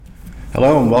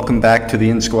Hello and welcome back to the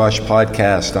In Squash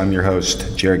podcast. I'm your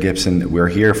host, Jared Gibson. We're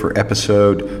here for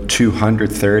episode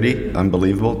 230,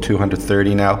 unbelievable,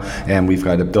 230 now, and we've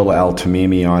got Abdullah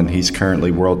Al-Tamimi on. He's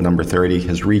currently world number 30,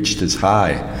 has reached as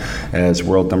high as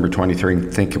world number 23. I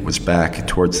think it was back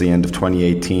towards the end of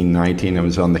 2018-19. It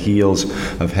was on the heels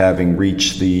of having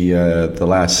reached the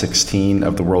last 16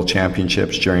 of the World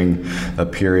Championships during a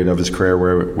period of his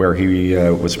career where he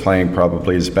was playing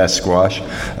probably his best squash,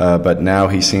 but now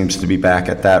he seems to be back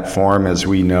at that form. As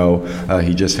we know,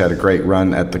 he just had a great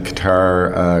run at the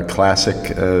Qatar Classic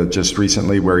just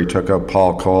recently, where he took out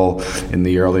Paul Cole in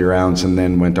the early rounds and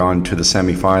then went on to the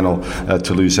semi-final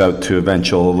to lose out to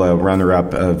eventual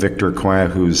runner-up Victor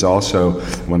Coin, who's also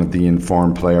one of the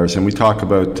informed players. And we talk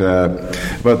about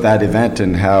that event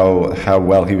and how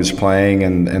well he was playing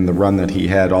and the run that he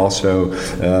had also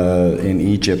in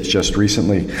Egypt just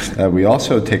recently. We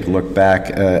also take a look back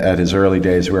at his early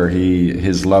days, where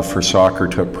his love for soccer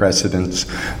took precedence.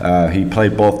 He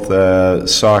played both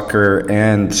soccer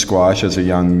and squash as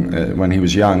when he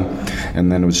was young, and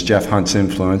then it was Jeff Hunt's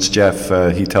influence. Jeff,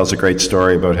 he tells a great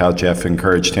story about how Jeff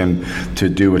encouraged him to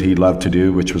do what he loved to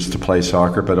do, which was to play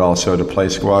soccer, but also to play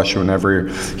squash whenever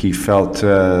he felt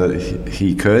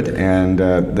he could. And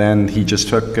then he just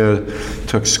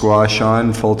took squash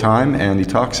on full time, and he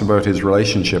talks about his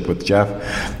relationship with Jeff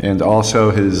and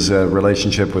also his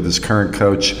relationship with his current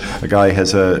coach, a guy he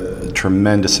has a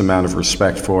tremendous amount of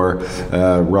respect for,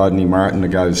 Rodney Martin, a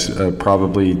guy who's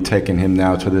probably taken him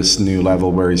now to this new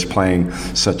level where he's playing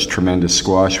such tremendous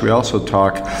squash. We also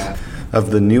talk of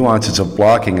the nuances of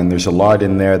blocking, and there's a lot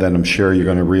in there that I'm sure you're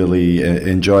going to really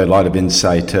enjoy. A lot of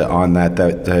insight on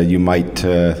that you might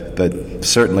that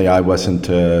certainly I wasn't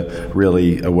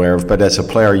really aware of. But as a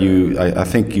player, I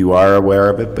think you are aware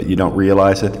of it, but you don't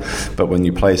realize it. But when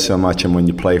you play so much and when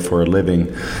you play for a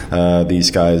living,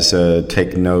 these guys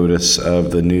take notice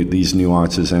of these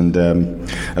nuances. And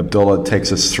Abdullah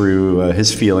takes us through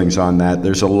his feelings on that.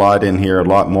 There's a lot in here, a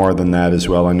lot more than that as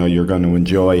well. I know you're going to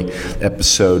enjoy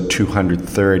episode 230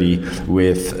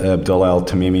 with Abdullah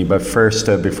Al-Tamimi. But first,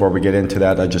 before we get into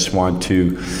that, I just want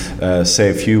to say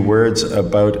a few words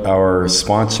about our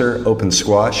sponsor, Open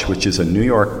Squash, which is a New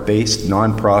York-based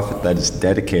nonprofit that is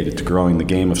dedicated to growing the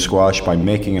game of squash by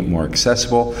making it more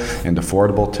accessible and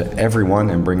affordable to everyone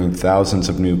and bringing thousands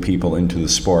of new people into the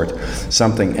sport.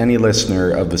 Something any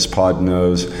listener of this pod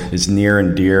knows is near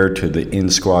and dear to the In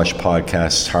Squash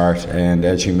podcast's heart. And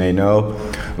as you may know,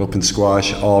 Open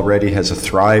Squash already has a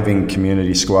thriving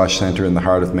community squash center in the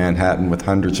heart of Manhattan with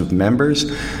hundreds of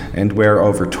members, and where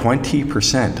over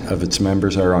 20% of its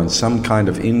members are on some kind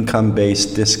of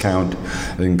income-based discount,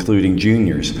 including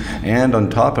juniors. And on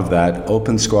top of that,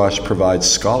 Open Squash provides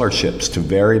scholarships to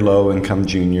very low-income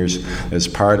juniors as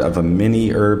part of a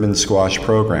mini urban squash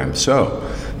program. So,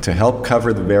 to help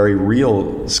cover the very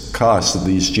real costs of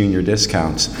these junior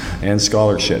discounts and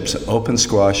scholarships, Open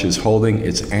Squash is holding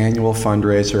its annual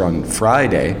fundraiser on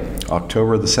Friday,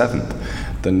 October the 7th.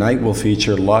 The night will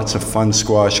feature lots of fun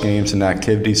squash games and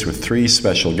activities with 3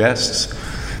 special guests: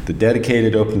 the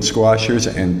dedicated Open Squashers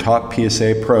and top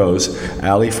PSA pros,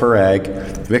 Ali Farag,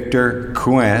 Victor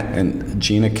Coin, and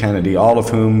Gina Kennedy, all of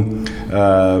whom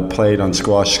played on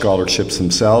squash scholarships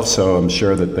themselves, so I'm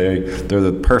sure that they're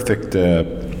the perfect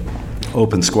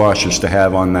Open Squashers to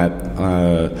have on that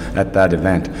at that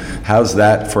event. How's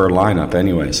that for a lineup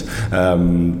anyways?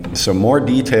 So more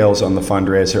details on the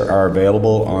fundraiser are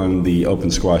available on the Open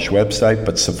Squash website,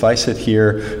 but suffice it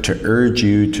here to urge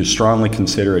you to strongly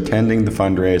consider attending the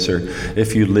fundraiser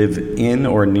if you live in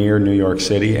or near New York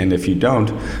City, and if you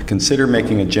don't, consider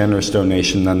making a generous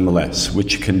donation nonetheless,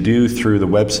 which you can do through the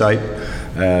website,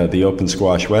 the Open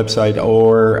Squash website,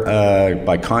 or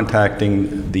by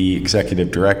contacting the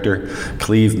executive director,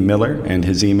 Cleve Miller, and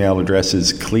his email address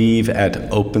is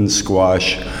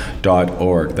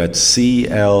cleve@opensquash.org. That's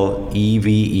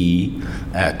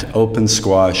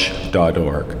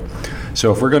CLEVE@opensquash.org.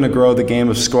 So if we're going to grow the game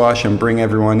of squash and bring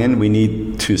everyone in, we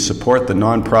need to support the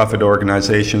nonprofit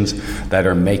organizations that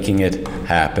are making it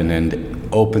happen, and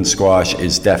Open Squash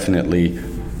is definitely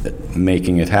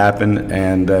making it happen.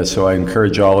 And so I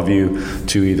encourage all of you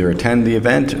to either attend the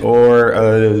event or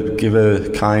give a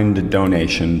kind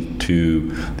donation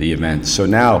to the event. So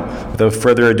now, without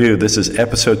further ado, this is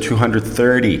episode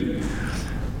 230.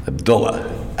 Abdullah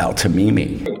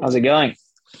Al-Tamimi. How's it going?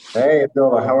 Hey,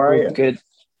 Abdullah, how are you? Good.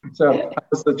 So,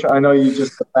 I know you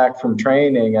just got back from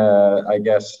training, I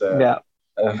guess. Yeah.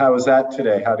 How was that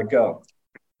today? How'd it go?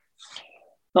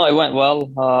 No, it went well.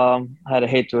 Had a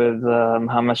hit with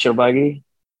Mohamed Sharbagi.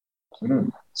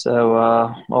 So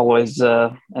always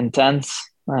intense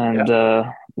and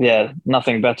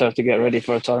nothing better to get ready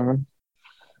for a tournament.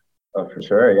 Oh, for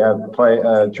sure. Yeah.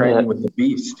 Training with the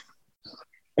beast.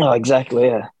 Oh, exactly.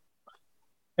 Yeah,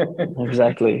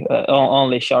 exactly.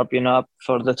 Only sharpen up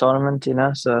for the tournament,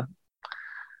 So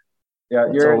Yeah.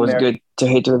 it's You're in always there. good to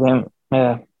hit with him.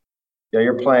 Yeah. Yeah.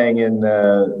 You're playing in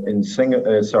San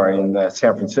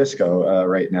Francisco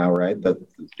right now, right? The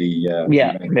Yeah,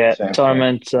 event in yeah. San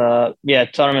Fran.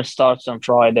 Tournament starts on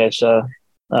Friday, so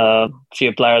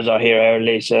few players are here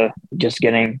early, so just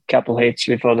getting a couple hits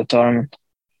before the tournament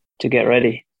to get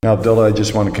ready. Now, Abdullah, I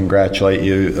just want to congratulate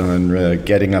you on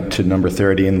getting up to number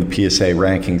 30 in the PSA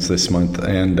rankings this month.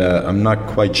 And I'm not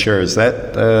quite sure, is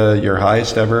that your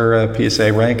highest ever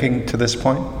PSA ranking to this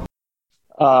point?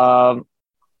 No,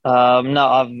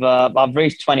 I've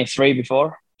reached 23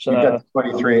 before. So You got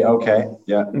 23. Okay.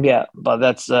 Yeah. yeah, but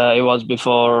that's it was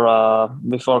before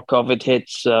COVID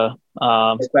hits.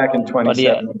 It's back in But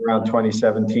yeah,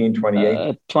 2017,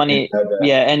 2018. 20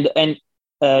 yeah, and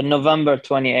November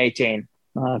 2018,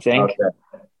 I think. Okay.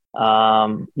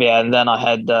 Yeah, and then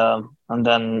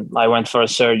I went for a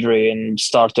surgery in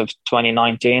start of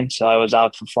 2019, so I was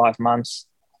out for 5 months,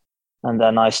 and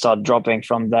then I started dropping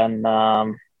from then.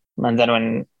 And then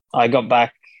when I got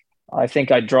back, I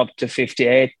think I dropped to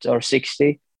 58 or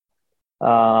 60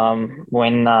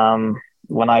 when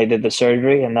I did the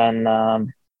surgery, and then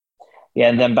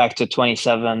and then back to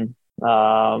 27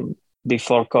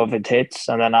 before COVID hits,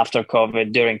 and then after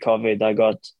COVID, during COVID, I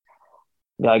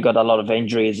got a lot of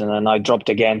injuries, and then I dropped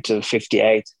again to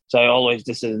 58. So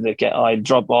I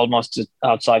drop almost to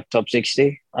outside top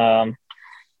 60. And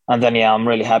then, I'm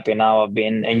really happy now. I've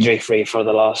been injury free for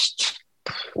the last,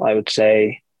 I would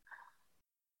say,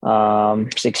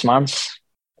 6 months.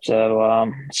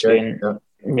 So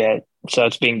so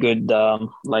it's been good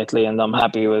lately, and I'm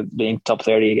happy with being top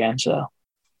 30 again. So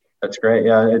that's great.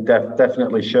 Yeah, it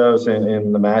definitely shows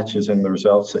in the matches and the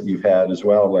results that you've had as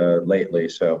well lately.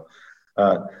 So.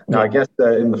 Now, I guess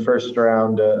in the first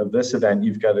round of this event,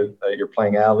 you're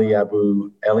playing Ali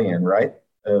Abu Elian, right?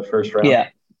 First round. Yeah.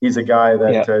 He's a guy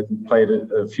that played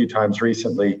a few times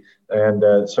recently,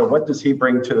 and so what does he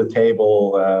bring to the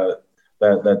table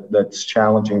that's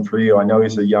challenging for you? I know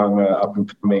he's a young, up and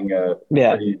coming,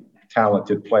 pretty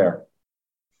talented player.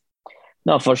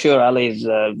 No, for sure, Ali is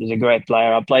a great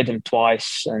player. I played him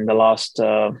twice in the last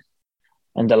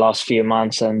few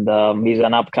months, and he's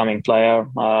an upcoming player.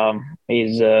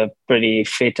 He's pretty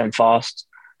fit and fast.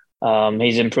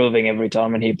 He's improving every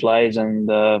tournament he plays, and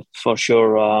for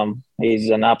sure, he's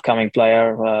an upcoming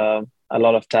player. A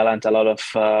lot of talent, a lot of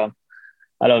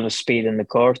speed in the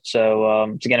court. So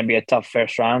it's going to be a tough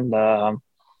first round,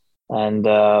 and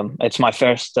it's my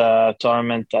first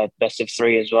tournament at best of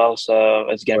three as well. So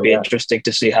it's going to be interesting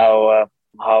to see how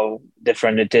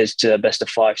different it is to a best of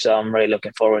five. So I'm really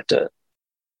looking forward to it.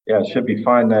 Yeah, it should be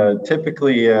fun.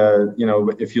 Typically,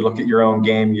 if you look at your own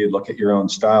game, you look at your own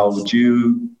style. Would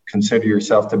you consider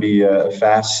yourself to be a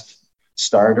fast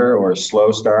starter or a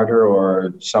slow starter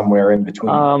or somewhere in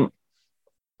between?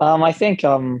 I think,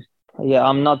 I'm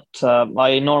not.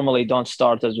 I normally don't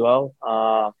start as well,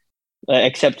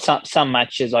 except some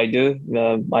matches I do.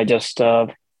 I just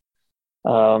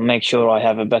make sure I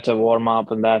have a better warm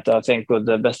up, and that I think with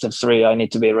the best of three, I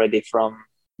need to be ready from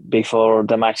before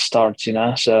the match starts,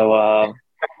 so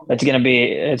it's gonna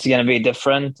be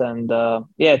different, and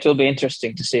it will be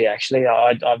interesting to see. Actually,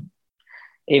 I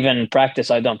even practice,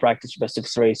 I don't practice best of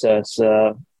three, so it's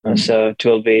so it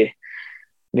will be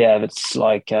it's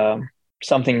like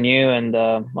something new, and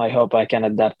I hope I can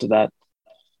adapt to that.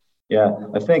 Yeah,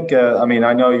 I think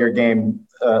I know your game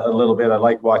a little bit. I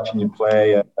like watching you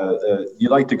play. You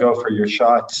like to go for your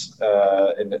shots,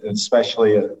 and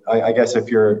especially I guess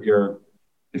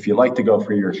if you like to go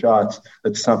for your shots,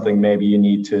 that's something maybe you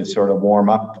need to sort of warm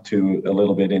up to a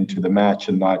little bit into the match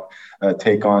and not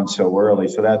take on so early.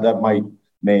 So that might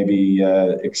maybe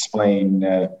explain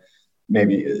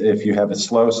maybe if you have a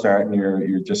slow start and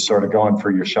you're just sort of going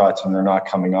for your shots and they're not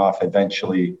coming off,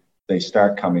 eventually they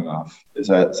start coming off. Is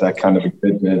that kind of a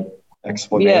good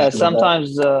explanation? Yeah,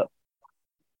 sometimes.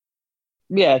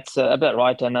 It's a bit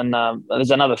right. And then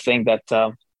there's another thing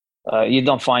that you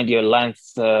don't find your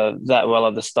length that well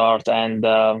at the start, and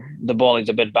the ball is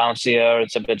a bit bouncier,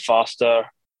 it's a bit faster,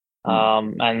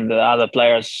 and the other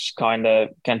players kind of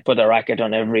can put a racket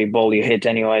on every ball you hit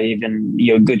anyway. Even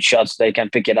your good shots, they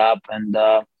can pick it up, and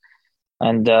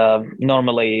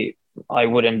normally I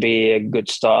wouldn't be a good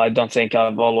start. I don't think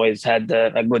I've always had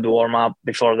a good warm up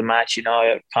before the match.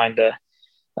 Kind of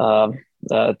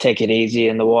take it easy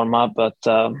in the warm up, but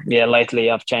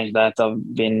lately I've changed that. I've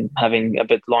been having a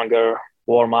bit longer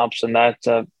warm ups, and that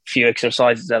few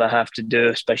exercises that I have to do,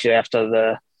 especially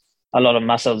after a lot of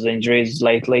muscles injuries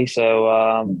lately.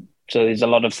 So So there's a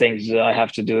lot of things that I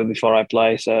have to do before I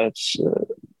play. So it's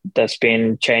that's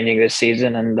been changing this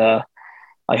season, and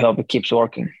I hope it keeps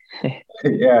working.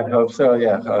 Yeah, I hope so.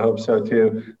 Yeah, I hope so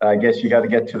too. I guess you got to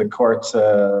get to the courts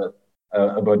about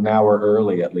an hour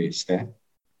early at least. Eh?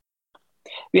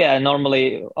 Yeah,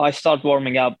 normally I start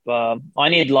warming up. I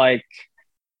need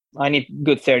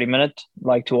good 30 minutes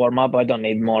like to warm up. I don't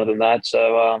need more than that.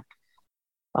 So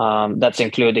that's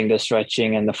including the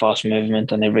stretching and the fast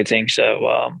movement and everything.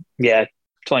 So yeah,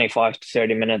 25 to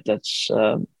 30 minutes.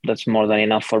 That's more than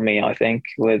enough for me, I think,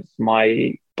 with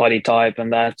my body type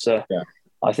and that. So Yeah.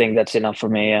 I think that's enough for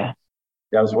me. Yeah.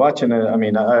 Yeah, I was watching it. I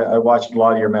mean, I watched a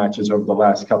lot of your matches over the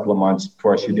last couple of months. Of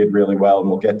course, you did really well, and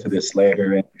we'll get to this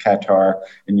later in Qatar.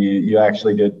 And you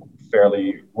actually did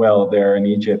fairly well there in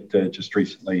Egypt just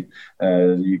recently.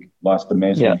 You lost to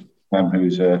Messi,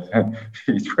 who's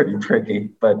he's pretty tricky.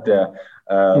 But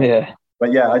Yeah.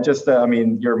 but yeah, I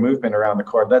mean, your movement around the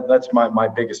court, that's my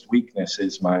biggest weakness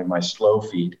is my slow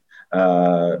feet.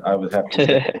 I would have to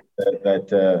say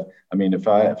that I mean, if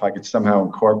I could somehow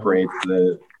incorporate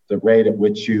the rate at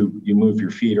which you move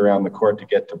your feet around the court to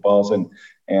get to balls and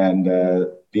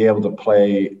be able to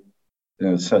play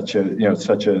such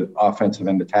a offensive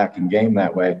and attacking game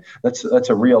that way, that's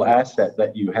a real asset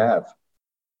that you have.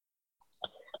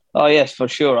 Oh yes, for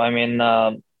sure. I mean,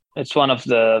 it's one of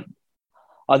the.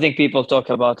 I think people talk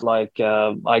about like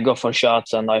I go for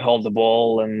shots and I hold the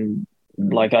ball and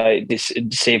like I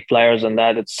deceive players and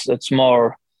that. It's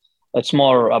more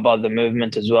about the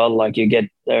movement as well. Like you get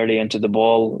early into the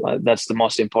ball. That's the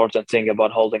most important thing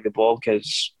about holding the ball,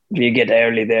 because if you get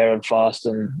early there and fast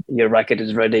and your racket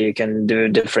is ready, you can do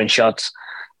different shots.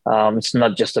 It's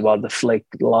not just about the flick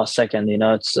last second,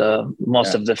 it's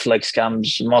most of the flicks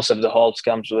most of the holds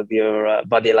comes with your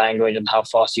body language and how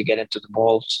fast you get into the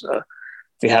ball. So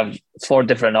if you have 4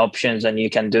 different options and you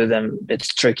can do them, it's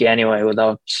tricky anyway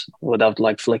without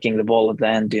like flicking the ball at the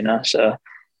end, So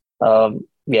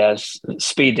yes,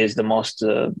 speed is the most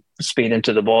speed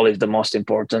into the ball is the most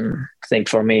important thing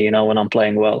for me, when I'm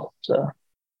playing well. So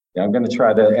yeah, I'm going to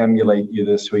try to emulate you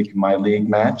this week in my league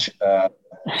match. But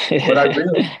I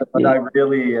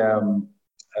really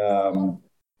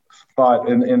thought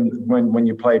when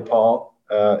you played Paul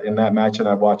in that match, and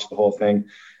I watched the whole thing,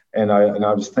 and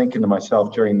I was thinking to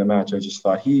myself during the match, I just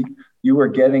thought you were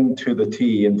getting to the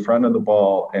tee in front of the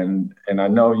ball, and I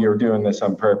know you're doing this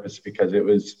on purpose because it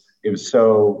was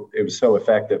so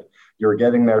effective. You were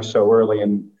getting there so early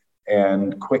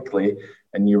and quickly,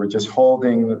 and you were just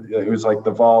holding. It was like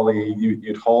the volley.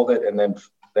 You'd hold it and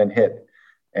then hit,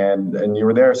 and you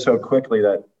were there so quickly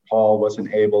that Paul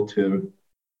wasn't able to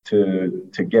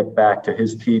get back to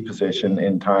his tee position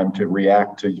in time to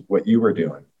react to what you were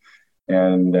doing,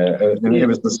 and it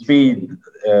was the speed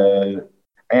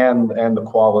and the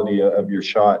quality of your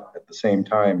shot at the same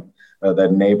time that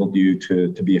enabled you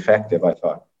to be effective, I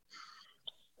thought.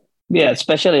 Yeah,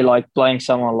 especially like playing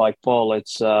someone like Paul,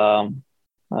 it's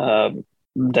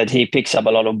that he picks up a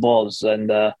lot of balls.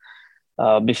 And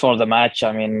before the match,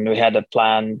 I mean, we had a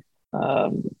plan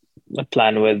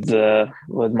with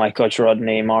my coach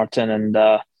Rodney Martin, and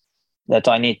that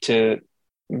I need to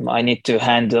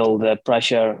handle the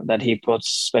pressure that he puts.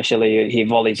 Especially, he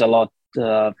volleys a lot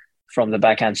from the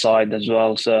backhand side as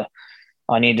well. So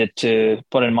I needed to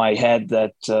put in my head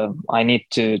that I need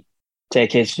to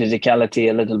take his physicality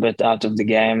a little bit out of the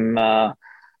game,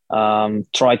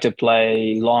 try to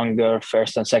play longer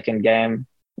first and second game,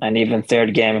 and even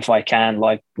third game if I can,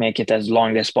 like make it as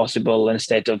long as possible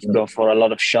instead of go for a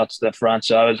lot of shots to the front.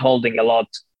 So I was holding a lot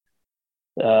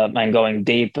and going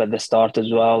deep at the start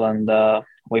as well. And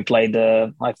we played,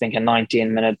 I think, a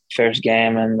 19-minute first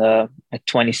game and a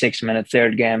 26-minute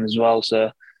third game as well.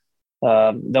 So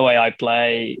the way I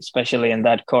play, especially in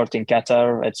that court in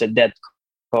Qatar, it's a dead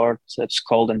court. It's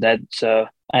cold and dead. So,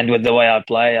 and with the way I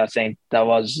play, I think that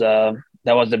was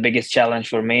the biggest challenge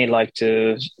for me, like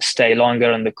to stay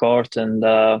longer in the court. And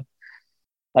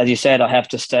as you said, I have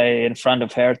to stay in front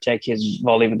of her, take his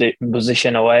volley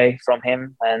position away from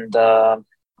him. And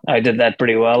I did that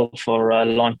pretty well for a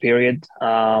long period.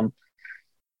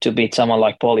 To beat someone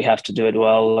like Paul, you have to do it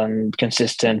well and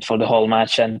consistent for the whole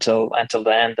match until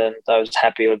the end. And I was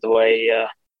happy with the way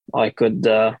I could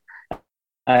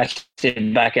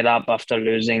actually back it up after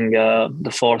losing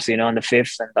the fourth, and the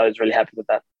fifth. And I was really happy with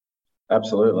that.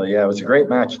 Absolutely. Yeah, it was a great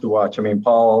match to watch. I mean,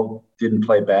 Paul didn't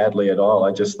play badly at all.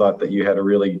 I just thought that you had a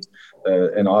really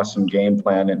an awesome game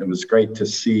plan, and it was great to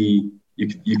see.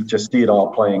 You could just see it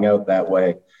all playing out that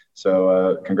way.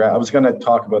 So congrats. I was going to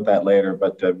talk about that later,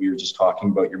 but we were just talking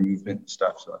about your movement and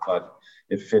stuff. So I thought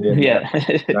it fit in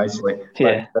nicely.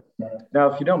 Yeah. But, now,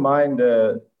 if you don't mind,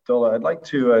 Abdullah, I'd like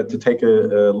to take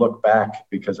a look back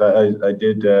because I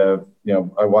did,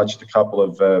 I watched a couple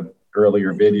of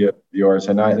earlier videos of yours,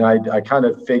 and I kind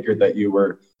of figured that you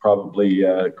were probably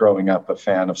growing up a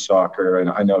fan of soccer,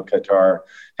 and I know Qatar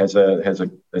has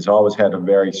always had a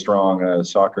very strong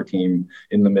soccer team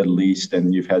in the Middle East,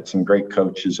 and you've had some great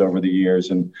coaches over the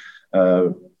years, and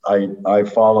I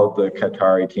followed the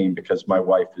Qatari team because my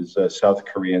wife is South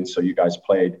Korean, so you guys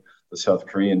played the South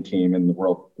Korean team in the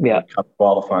World Cup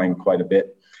qualifying quite a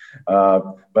bit.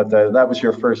 But that was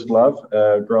your first love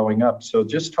growing up. So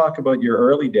just talk about your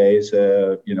early days.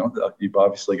 You've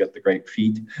obviously got the great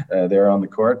feet there on the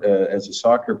court as a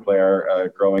soccer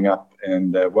player growing up.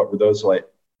 And what were those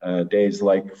days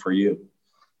like for you?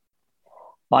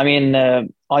 I mean,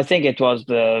 I think it was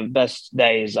the best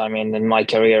days, in my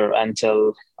career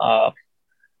until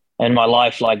in my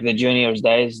life, like the juniors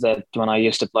days, that when I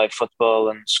used to play football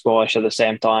and squash at the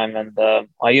same time. And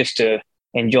I used to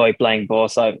enjoy playing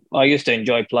both. I used to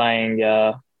enjoy playing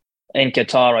in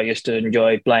Qatar. I used to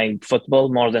enjoy playing football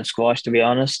more than squash, to be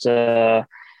honest,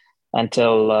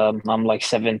 until I'm like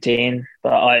 17.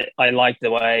 But I like the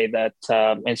way that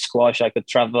in squash I could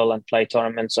travel and play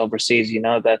tournaments overseas.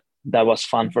 That was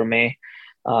fun for me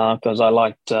because I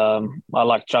liked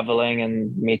traveling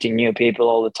and meeting new people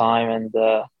all the time and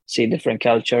see different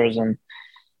cultures, and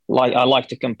I like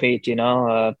to compete.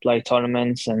 Play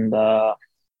tournaments, and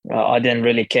I didn't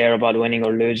really care about winning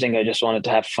or losing. I just wanted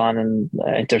to have fun and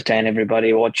entertain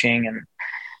everybody watching. And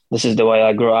this is the way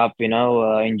I grew up,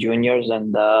 in juniors.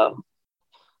 And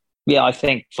I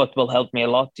think football helped me a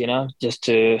lot, just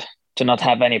to not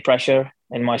have any pressure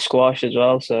in my squash as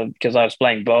well. So because I was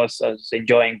playing both, I was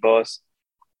enjoying both.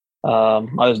 I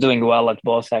was doing well at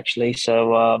both, actually.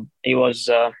 So it was,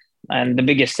 and the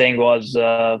biggest thing was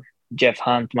Jeff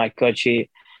Hunt, my coach.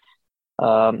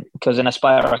 Because in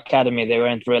Aspire Academy, they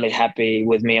weren't really happy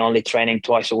with me only training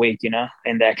twice a week, in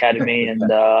the academy and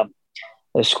the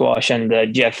squash. And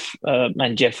Jeff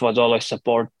was always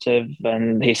supportive,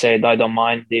 and he said, "I don't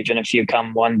mind even if you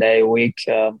come one day a week,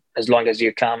 as long as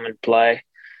you come and play."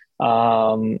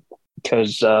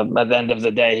 Because at the end of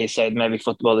the day, he said, "Maybe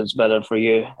football is better for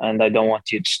you, and I don't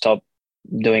want you to stop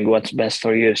doing what's best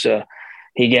for you." So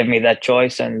he gave me that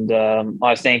choice, and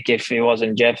I think if it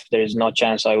wasn't Jeff, there is no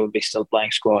chance I would be still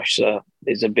playing squash. So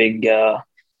it's a big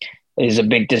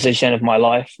decision of my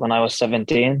life when I was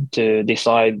 17 to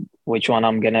decide which one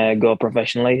I'm gonna go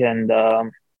professionally, and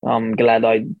I'm glad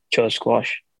I chose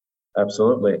squash.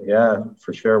 Absolutely, yeah,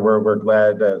 for sure. We're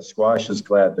glad. Squash is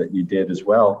glad that you did as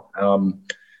well.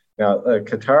 Now,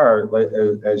 Qatar,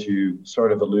 as you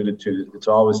sort of alluded to, it's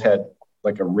always had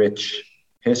like a rich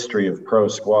history of pro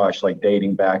squash, like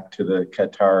dating back to the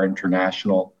Qatar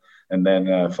International, and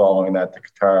then following that, the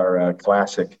Qatar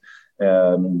Classic.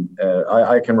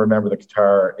 I can remember the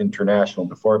Qatar International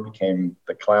before it became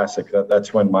the Classic.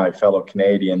 That's when my fellow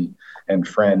Canadian and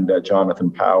friend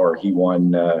Jonathan Power, he won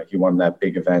that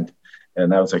big event,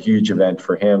 and that was a huge event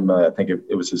for him. I think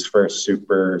it was his first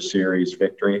Super Series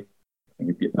victory.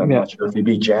 I'm not sure if he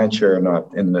beat Jancher or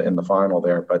not in the final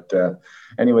there, but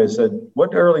anyways,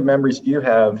 what early memories do you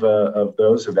have of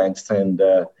those events, and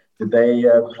did they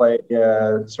play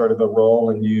sort of a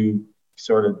role in you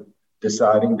sort of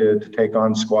deciding to take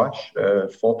on squash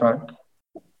full time?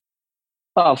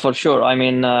 Oh, for sure. I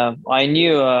knew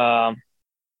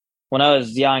when I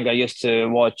was young, I used to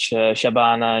watch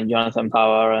Shabana and Jonathan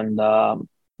Power and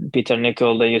Peter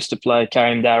Nicol. They used to play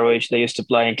Karim Darwish. They used to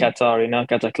play in Qatar,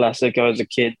 Qatar Classic. I was a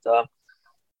kid.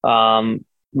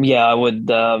 I would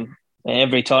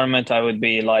every tournament I would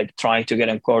be like trying to get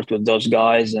in court with those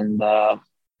guys, and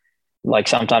like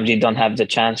sometimes you don't have the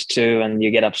chance to, and you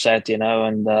get upset,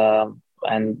 and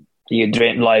you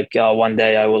dream like one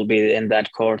day I will be in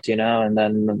that court, and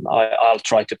then I'll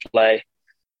try to play.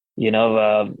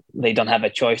 They don't have a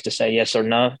choice to say yes or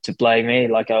no to play me.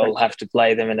 Like I will have to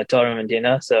play them in a tournament,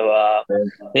 So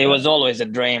it was always a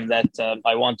dream that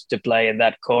I wanted to play in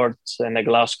that court, in the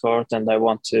glass court, and I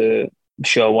want to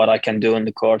show what I can do in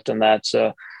the court and that.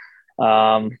 So,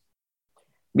 I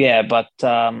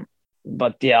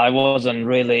wasn't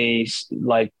really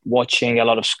like watching a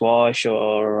lot of squash,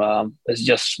 or it's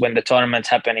just when the tournament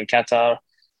happened in Qatar.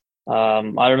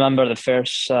 I remember the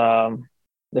first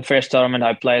tournament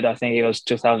I played, I think it was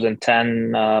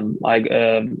 2010. I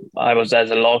was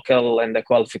as a local in the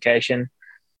qualification,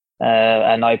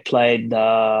 and I played.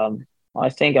 I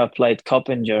think I played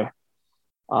Coppinger,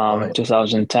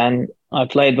 2010. I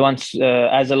played once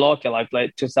as a local. I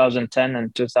played 2010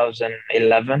 and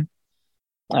 2011.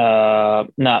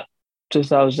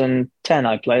 2010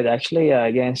 I played actually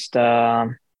against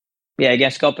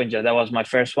Coppinger. That was my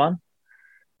first one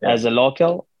as a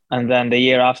local. and then the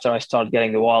year after, I started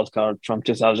getting the wild card from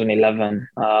 2011.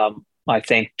 I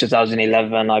think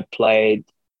 2011 I played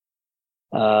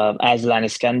Aslan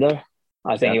Iskandar.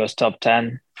 I think he was top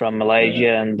 10 from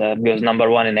Malaysia, and he was number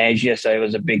one in Asia, so it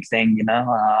was a big thing, you know.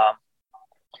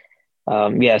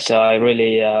 So I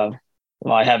really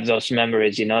I have those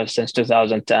memories, you know, since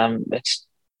 2010. It's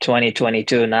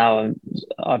 2022 now, and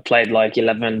I played like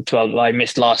 11, 12. I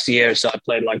missed last year, so I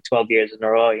played like 12 years in a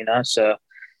row, you know. So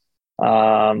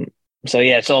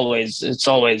it's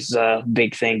always a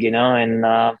big thing, you know, in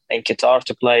Qatar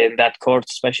to play in that court,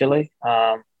 especially.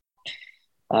 I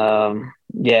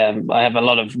have a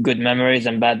lot of good memories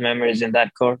and bad memories in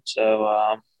that court. So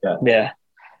I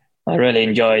really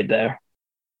enjoyed there.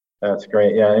 That's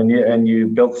great. Yeah, and you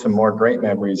built some more great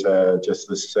memories just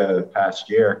this past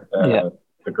year.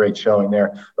 A great showing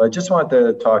there. But I just wanted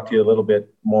to talk to you a little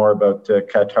bit more about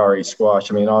Qatari squash.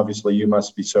 I mean, obviously, you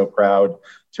must be so proud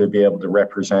to be able to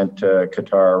represent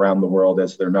Qatar around the world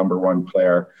as their number one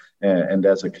player and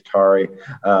as a Qatari.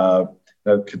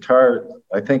 Qatar,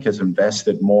 I think, has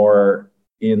invested more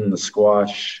in their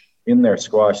squash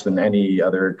than any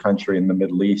other country in the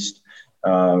Middle East.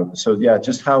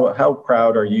 Just how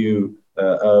proud are you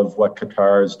of what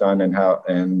Qatar has done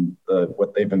and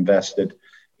what they've invested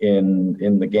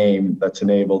in the game that's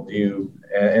enabled you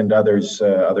and others,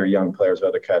 other young players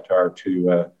out of Qatar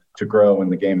to grow in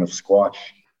the game of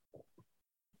squash?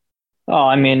 Oh,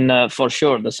 I mean, for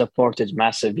sure, the support is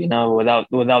massive. You know,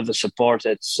 without the support,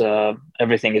 it's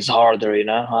everything is harder. You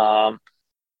know,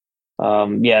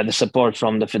 the support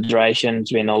from the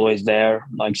federation's been always there.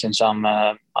 Like since I'm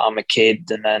a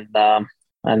kid,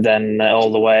 and then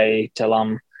all the way till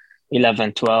I'm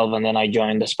 11, 12, and then I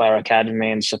joined the Spire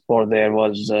Academy, and support there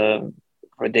was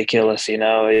ridiculous. You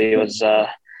know, it was.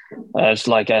 It's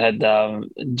like I had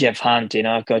Jeff Hunt, you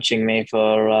know, coaching me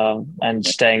for and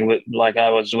staying with, like I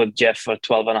was with Jeff for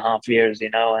 12 and a half years, you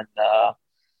know,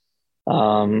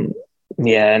 and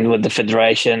with the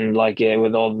federation,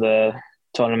 with all the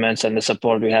tournaments and the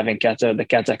support we have in Qatar, the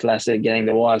Qatar Classic, getting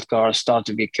the wild card, start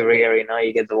of your career, you know,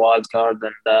 you get the wild card,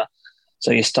 and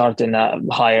so you start in a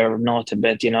higher note a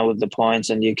bit, you know, with the points,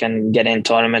 and you can get in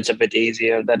tournaments a bit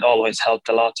easier. That always helped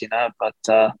a lot, you know, but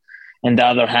on the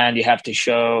other hand, you have to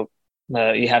show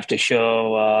what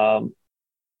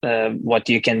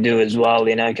you can do as well,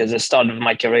 you know, because at the start of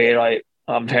my career,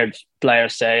 I've heard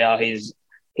players say, "Oh,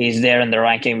 he's there in the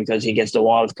ranking because he gets the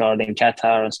wild card in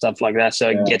Qatar and stuff like that." So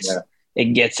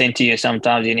it gets into you.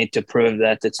 Sometimes you need to prove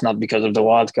that it's not because of the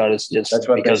wild card; it's just that's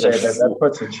what because they say, that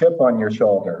puts a chip on your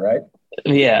shoulder, right?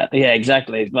 Yeah,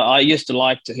 exactly. But I used to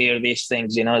like to hear these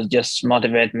things, you know, it just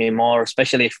motivate me more,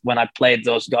 especially when I played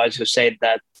those guys who said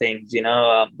that things, you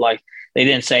know, like they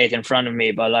didn't say it in front of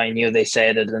me, but I knew they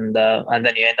said it. And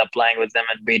then you end up playing with them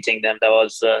and beating them. That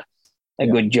was a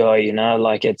good joy, you know,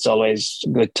 like it's always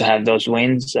good to have those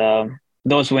wins.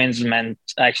 Those wins meant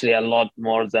actually a lot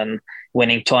more than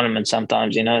winning tournaments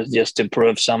sometimes, you know, just to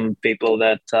prove some people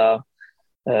that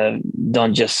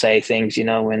don't just say things, you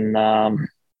know,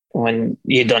 when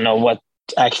you don't know what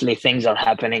actually things are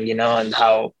happening, you know, and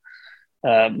how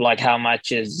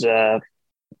much is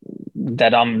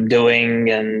that I'm doing,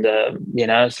 and you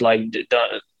know, it's like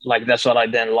that's what I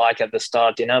didn't like at the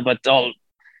start, you know. But all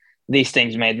these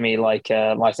things made me I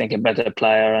think a better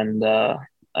player, and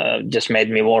just made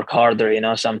me work harder, you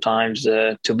know. Sometimes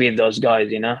to beat those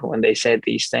guys, you know, when they said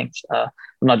these things.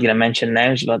 I'm not going to mention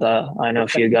names, but I know a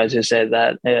few guys who said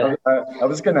that. Yeah. I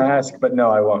was going to ask, but no,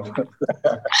 I won't.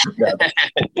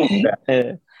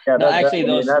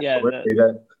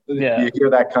 You hear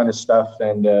that kind of stuff,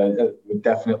 and it would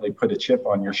definitely put a chip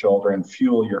on your shoulder and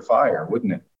fuel your fire,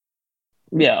 wouldn't it?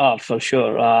 Yeah, for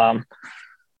sure. I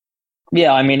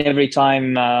mean, every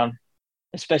time,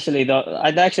 especially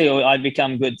I've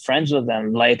become good friends with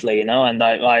them lately, you know, and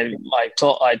I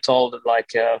told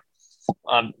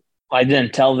I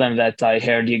didn't tell them that I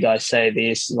heard you guys say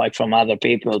this like from other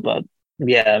people, but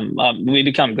we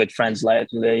become good friends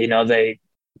lately. You know,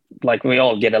 we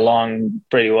all get along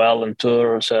pretty well on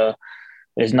tour, so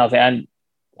there's nothing.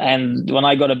 And when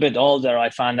I got a bit older, I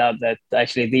found out that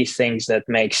actually these things that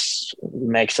makes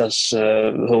us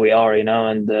who we are, you know,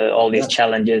 and all these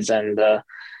challenges and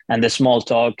the small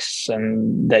talks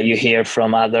and that you hear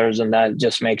from others, and that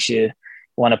just makes you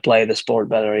want to play the sport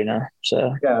better, you know.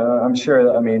 So I'm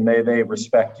sure. I mean, they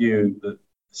respect you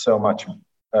so much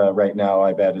right now,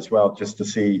 I bet, as well, just to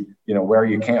see, you know, where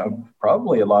you came.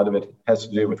 Probably a lot of it has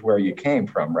to do with where you came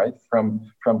from, right?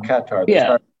 From Qatar.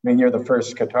 I mean, you're the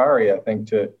first Qatari, I think,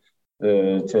 to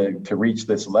reach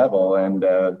this level, and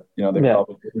you know, they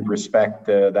probably didn't respect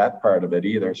that part of it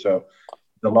either. So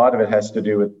a lot of it has to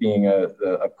do with being a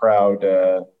proud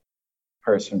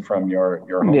person from your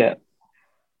home.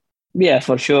 Yeah,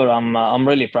 for sure. I'm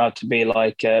really proud to be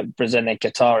like presenting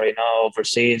Qatar,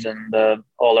 overseas and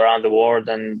all around the world,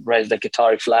 and raise the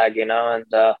Qatari flag, and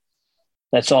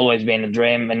that's always been a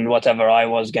dream. And whatever I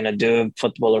was gonna do,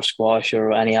 football or squash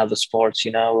or any other sports,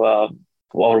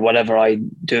 or whatever I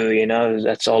do,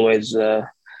 that's always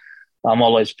I'm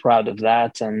always proud of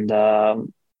that. And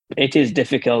it is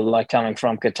difficult, like coming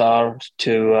from Qatar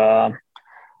to.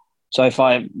 So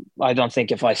I don't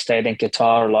think if I stayed in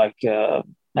Qatar, like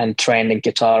and trained in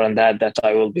Qatar, and that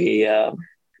I will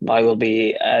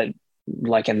be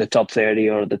like in the top 30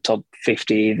 or the top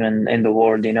 50 even in the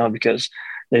world, because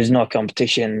there's no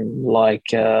competition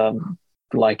like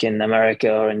in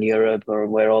America or in Europe or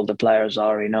where all the players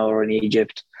are, or in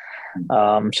Egypt.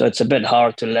 So it's a bit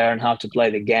hard to learn how to play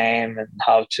the game and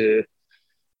how to,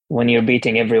 when you're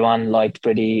beating everyone like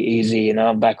pretty easy,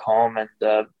 back home.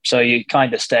 And so you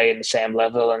kind of stay in the same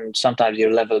level, and sometimes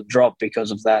your level drop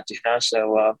because of that,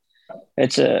 so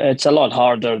it's a lot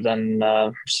harder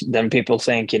than people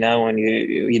think, when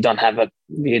you don't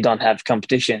have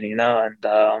competition, and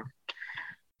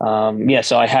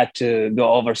so I had to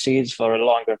go overseas for a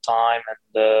longer time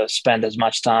and spend as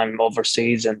much time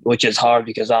overseas, and which is hard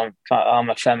because I'm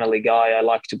a family guy. I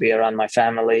like to be around my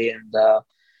family, and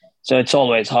so it's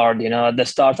always hard, At the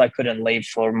start, I couldn't leave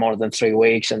for more than 3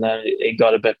 weeks, and then it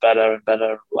got a bit better and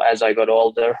better as I got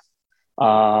older.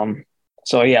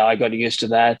 So yeah, I got used to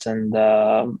that, and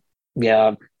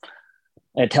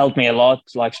it helped me a lot.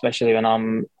 Like especially when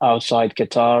I'm outside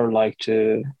Qatar, like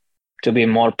to be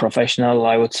more professional,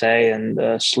 I would say,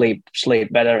 and sleep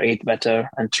better, eat better,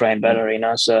 and train better.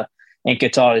 So in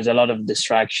Qatar, there's a lot of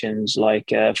distractions,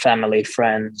 like family,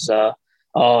 friends.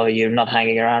 Oh, you're not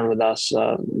hanging around with us.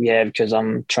 Yeah, because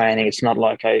I'm training. It's not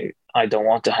like I don't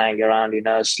want to hang around,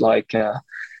 It's like,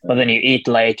 but then you eat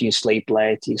late, you sleep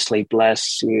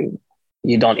less,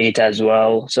 you don't eat as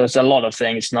well. So it's a lot of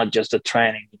things. It's not just the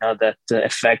training, that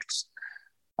affects.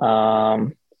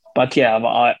 But yeah,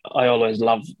 I always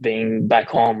love being back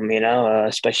home,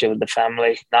 especially with the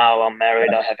family. Now I'm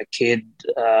married, I have a kid.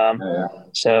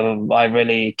 So I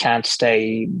really can't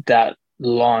stay that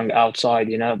long outside,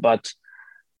 but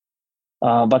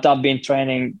I've been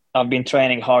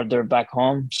training harder back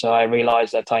home. So I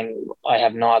realized that I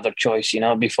have no other choice,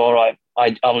 Before I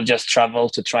will just travel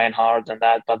to train hard and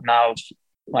that, but now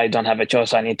I don't have a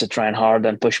choice. I need to train hard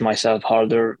and push myself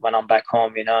harder when I'm back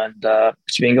home, and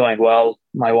it's been going well.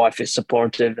 My wife is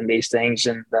supportive in these things,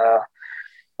 and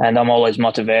I'm always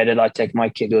motivated. I take my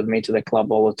kid with me to the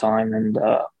club all the time, and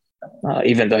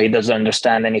even though he doesn't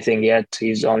understand anything yet,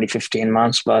 he's only 15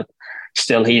 months, but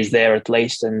still he's there at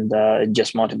least, and it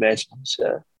just motivates me.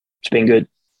 So it's been good.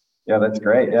 Yeah, that's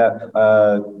great. Yeah,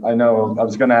 I know. I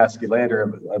was going to ask you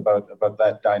later about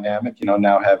that dynamic.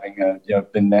 Now having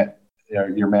been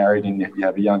you're married and you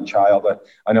have a young child. But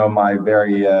I know my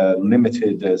very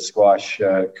limited squash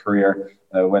career.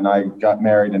 When I got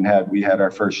married and we had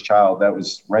our first child, that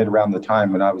was right around the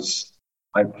time when I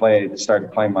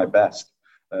started playing my best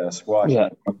squash. Yeah.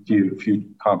 A few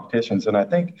competitions, and I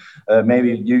think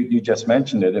maybe you just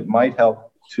mentioned it. It might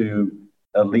help to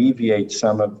alleviate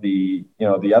some of the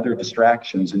other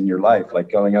distractions in your life, like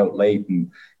going out late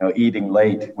and eating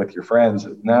late with your friends.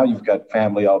 Now you've got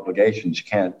family obligations; you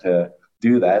can't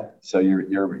do that. So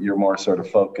you're more sort of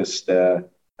focused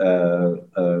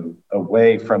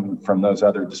away from those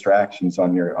other distractions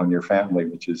on your family,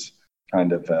 which is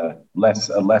kind of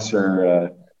lesser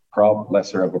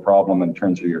of a problem in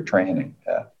terms of your training.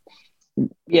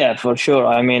 Yeah, for sure.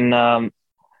 I mean,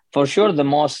 for sure, the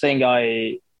most thing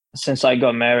since I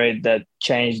got married that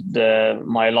changed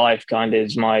my life kind of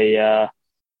is my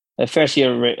first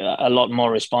year a lot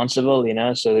more responsible,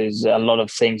 so there's a lot of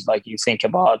things like you think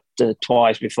about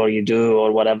twice before you do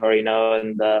or whatever,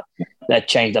 and that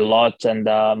changed a lot. And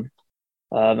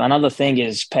another thing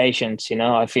is patience.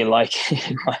 I feel like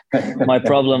my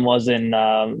problem was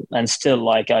and still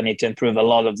like I need to improve a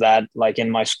lot of that, like in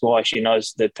my squash,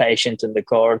 it's the patience in the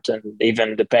court and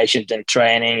even the patience in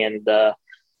training and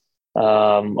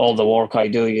all the work I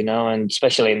do, and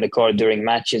especially in the court during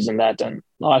matches and that. And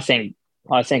I think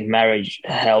marriage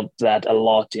helped that a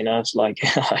lot. It's like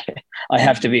I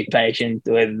have to be patient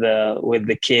with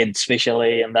the kids,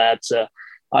 especially, and that. So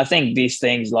I think these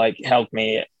things like help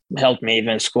me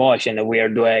even squash in a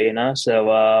weird way.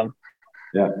 So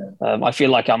I feel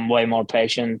like I'm way more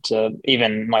patient,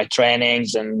 even my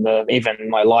trainings and even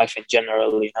my life in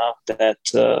general. That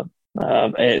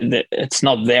it's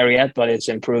not there yet, but it's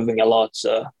improving a lot.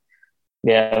 So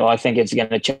Yeah, well, I think it's going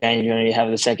to change when you have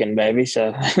the second baby.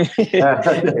 So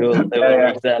it will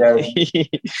work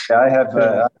that. Yeah, I have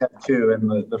two, and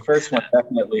the first one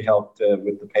definitely helped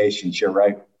with the patience. You're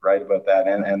right about that,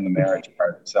 and the marriage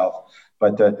part itself.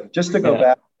 But just to go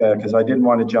back, because I didn't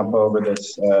want to jump over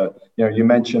this. You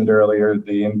mentioned earlier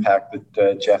the impact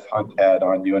that Jeff Hunt had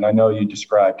on you, and I know you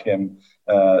described him.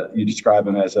 You describe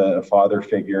him as a father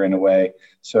figure in a way.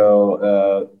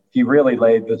 So he really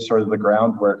laid the sort of the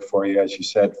groundwork for you, as you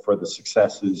said, for the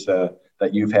successes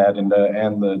that you've had and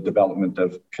the development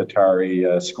of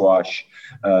Qatari squash.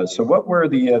 So what were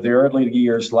the early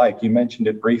years like? You mentioned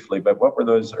it briefly, but what were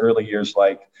those early years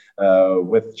like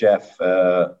with Jeff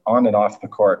on and off the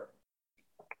court?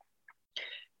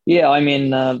 Yeah, I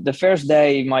mean, the first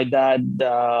day my dad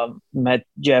met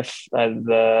Jeff at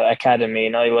the academy,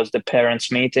 it was the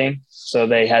parents' meeting. So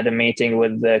they had a meeting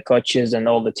with the coaches and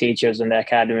all the teachers in the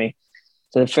academy.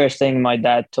 So the first thing my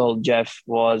dad told Jeff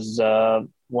was,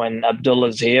 when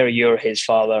Abdullah's here, you're his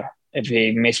father. If he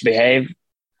misbehaved,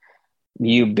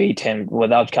 you beat him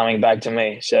without coming back to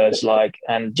me. So it's like,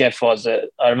 and Jeff was,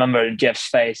 I remember Jeff's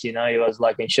face, he was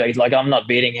like in shock. He's like, I'm not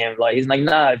beating him. Like, he's like,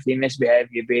 no, if he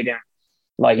misbehaved, you beat him.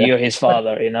 Like, you're his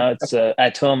father, it's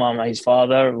at home, I'm his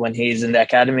father. When he's in the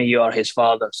academy, you are his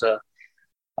father. So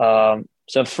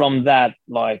from that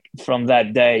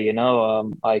day,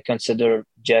 I consider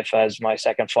Jeff as my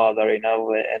second father, in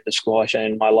the squash and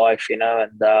in my life,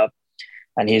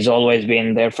 and he's always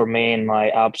been there for me in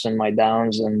my ups and my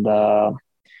downs. And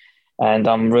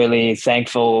I'm really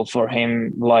thankful for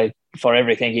him, like, for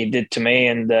everything he did to me,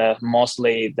 and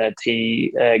mostly that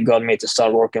he got me to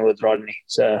start working with Rodney.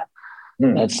 So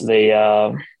that's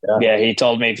the he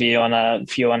told me, if you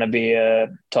wanna be a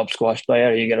top squash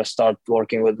player, you gotta start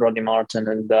working with Rodney Martin,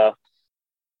 and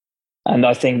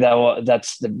I think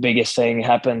that's the biggest thing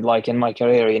happened, like, in my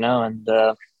career, and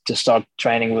to start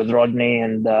training with Rodney.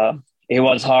 And it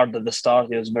was hard at the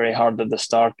start. It was very hard at the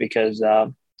start because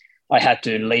I had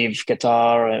to leave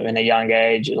Qatar in a young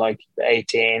age, like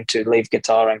 18, to leave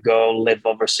Qatar and go live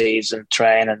overseas and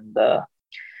train, and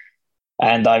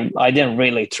I didn't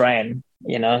really train.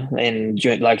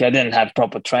 I didn't have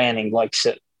proper training, like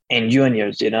in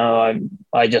juniors, I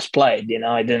just played,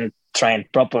 I didn't train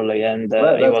properly. And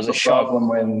it was a shock. Problem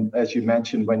when, as you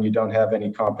mentioned, when you don't have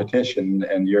any competition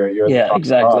and you're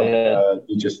exactly.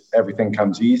 You just, everything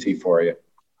comes easy for you.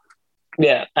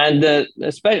 Yeah. And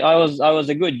especially I was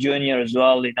a good junior as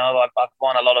well. I've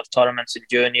won a lot of tournaments in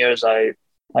juniors. I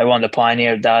won the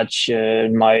Pioneer Dutch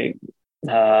and I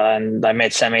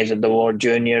made semis at the World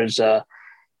Juniors.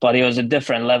 But it was a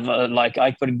different level. Like,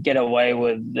 I could get away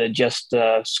with just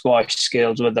squash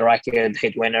skills with the racket,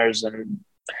 hit winners, and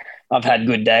I've had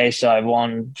good days. So I've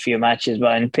won a few matches.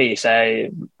 But in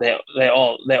PSA, they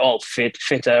all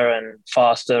fitter and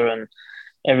faster, and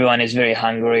everyone is very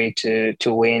hungry to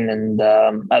win. And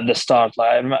at the start,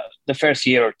 like the first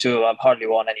year or two, I've hardly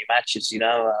won any matches.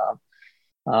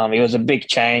 It was a big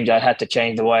change. I had to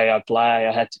change the way I play.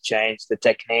 I had to change the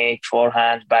technique,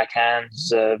 forehand, backhands,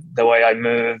 the way I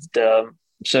moved. So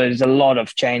there's a lot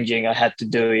of changing I had to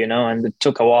do, and it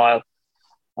took a while.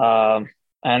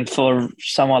 And for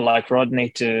someone like Rodney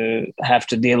to have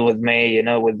to deal with me,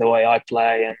 with the way I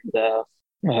play,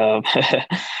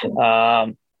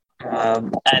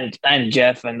 and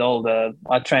Jeff and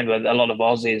I trained with a lot of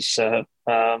Aussies.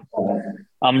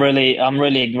 I'm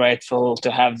really grateful to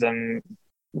have them,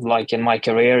 like, in my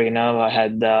career. I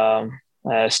had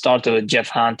started with Jeff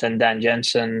Hunt and Dan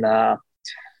Jensen,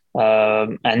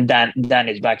 and Dan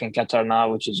is back in Qatar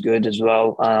now, which is good as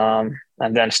well.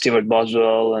 And then Stuart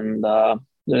Boswell, and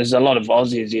there's a lot of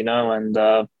Aussies, and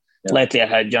lately I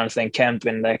had Jonathan Kemp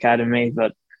in the academy,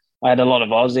 but I had a lot of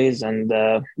Aussies. And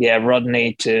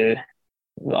Rodney to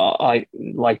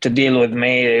deal with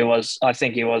me, I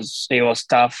think it was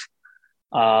tough,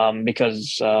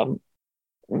 because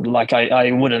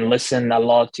I wouldn't listen a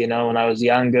lot, when I was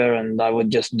younger, and I would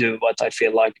just do what I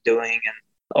feel like doing, and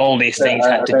all these things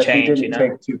had to change. He didn't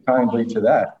take too kindly to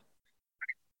that.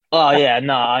 Oh yeah,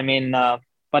 no, I mean,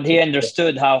 but he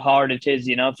understood how hard it is,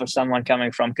 for someone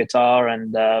coming from Qatar,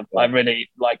 and I really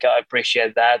I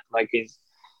appreciate that. Like,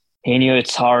 he knew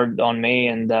it's hard on me,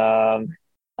 and I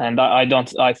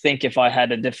think if I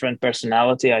had a different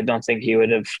personality, I don't think he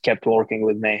would have kept working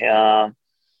with me.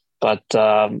 But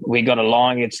we got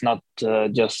along. It's not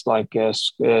just like a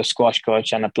squash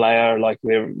coach and a player. Like,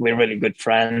 we're really good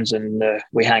friends, and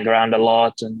we hang around a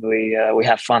lot, and we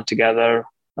have fun together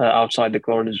outside the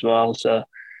court as well. So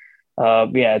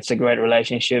yeah, it's a great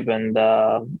relationship, and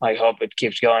I hope it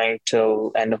keeps going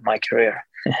till end of my career.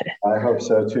 I hope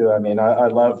so too. I mean, I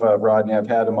love Rodney. I've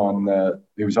had him on.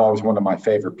 He was always one of my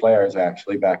favorite players,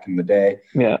 actually, back in the day.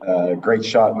 Yeah, Great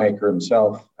shot maker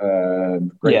himself.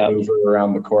 Great yeah, mover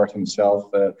around the court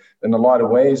himself. In a lot of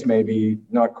ways, maybe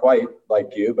not quite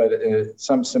like you, but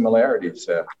some similarities.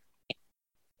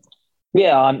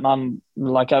 yeah. I'm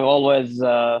like I've always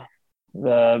I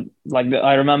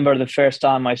remember the first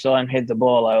time I saw him hit the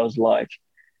ball, I was like,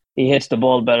 he hits the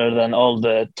ball better than all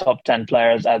the top 10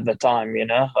 players at the time, you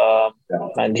know. Yeah.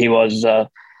 And he was,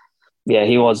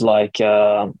 he was like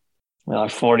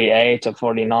 48 or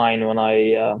 49 when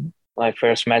I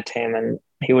first met him, and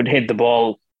he would hit the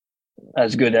ball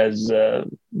as good as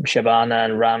Shabana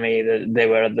and Rami. They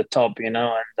were at the top, you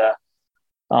know. And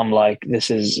I'm like,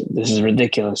 this is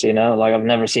ridiculous, you know. Like I've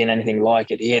never seen anything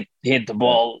like it. He hit the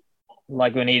ball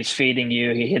like when he's feeding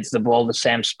you, he hits the ball the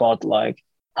same spot like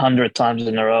 100 times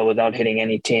in a row without hitting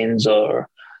any tins or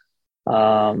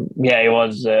it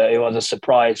was a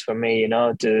surprise for me, you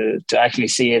know, to actually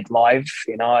see it live.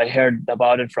 You know, I heard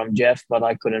about it from Jeff, but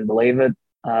I couldn't believe it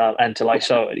until I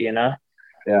saw it, you know.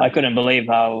 Yeah. I couldn't believe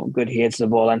how good he hits the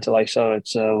ball until I saw it.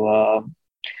 So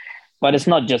but it's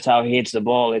not just how he hits the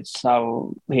ball, it's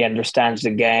how he understands the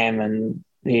game, and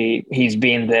he's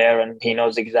been there and he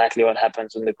knows exactly what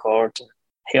happens in the court.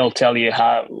 He'll tell you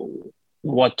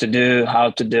what to do, how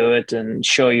to do it, and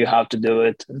show you how to do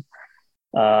it.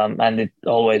 And it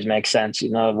always makes sense,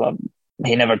 you know.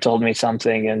 He never told me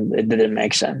something and it didn't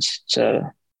make sense, so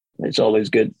it's always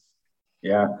good.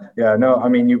 Yeah, yeah. No, I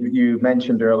mean, you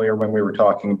mentioned earlier when we were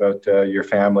talking about your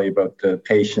family, about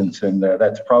patience, and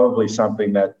that's probably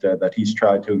something that he's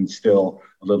tried to instill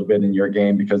a little bit in your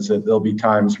game, because there'll be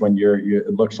times when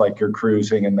it looks like you're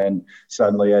cruising, and then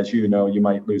suddenly, as you know, you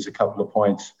might lose a couple of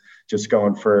points just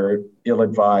going for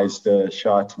ill-advised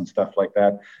shots and stuff like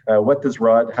that.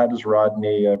 How does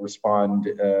Rodney respond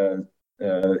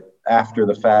after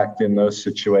the fact in those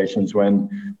situations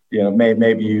when, you know,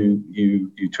 maybe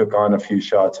you took on a few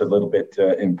shots a little bit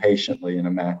impatiently in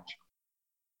a match?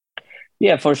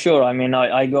 Yeah, for sure. I mean,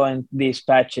 I go in these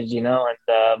patches, you know, and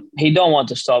he don't want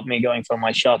to stop me going for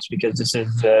my shots because this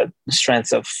is the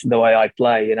strength of the way I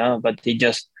play, you know. But he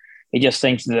just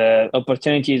thinks the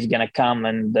opportunity is gonna come,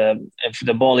 and if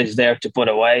the ball is there to put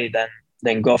away,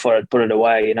 then go for it, put it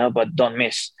away, you know. But don't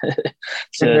miss.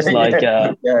 So it's like,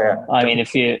 Yeah. I mean,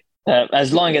 if you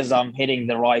as long as I'm hitting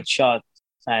the right shot,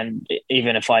 and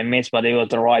even if I miss, but it was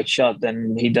the right shot,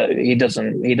 then he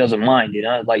doesn't mind, you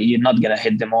know. Like you're not gonna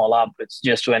hit them all up. It's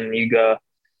just when you go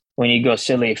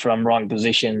silly from wrong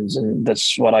positions, and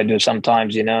that's what I do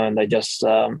sometimes, you know. And I just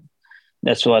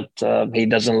that's what he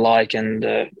doesn't like, and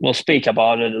we'll speak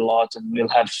about it a lot, and we'll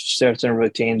have certain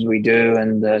routines we do,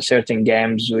 and certain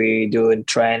games we do in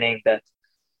training that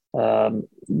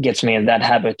gets me in that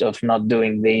habit of not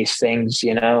doing these things,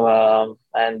 you know.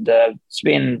 And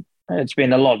it's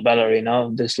been a lot better, you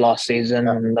know, this last season.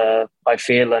 Yeah. And I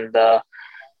feel, and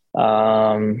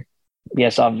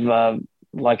yes, I've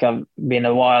been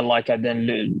a while, like I didn't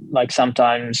do, like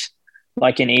sometimes,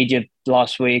 like in Egypt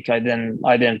last week, I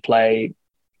didn't play.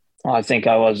 I think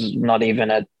I was not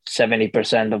even at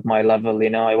 70% of my level, you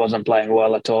know. I wasn't playing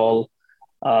well at all.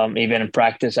 Even in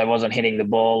practice, I wasn't hitting the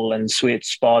ball in sweet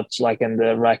spots, like in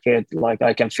the racket. Like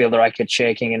I can feel the racket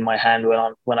shaking in my hand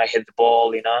when I hit the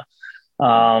ball, you know.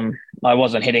 I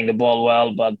wasn't hitting the ball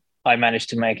well, but I managed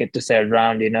to make it to third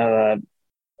round, you know.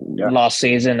 Yeah. Last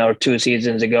season or 2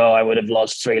 seasons ago, I would have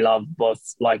lost 3-love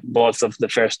both of the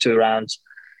first 2 rounds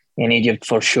in Egypt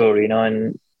for sure, you know,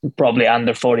 and probably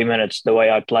under 40 minutes the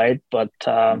way I played. But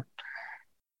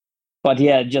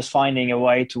yeah, just finding a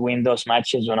way to win those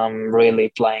matches when I'm really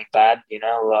playing bad, you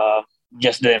know,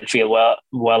 just didn't feel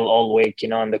well all week, you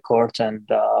know, on the court. And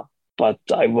but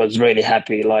I was really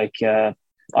happy. Like I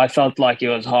felt like it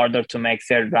was harder to make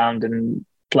third round and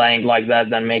playing like that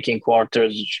than making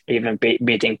quarters, even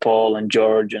beating Paul and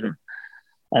George and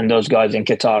those guys in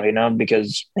Qatar, you know,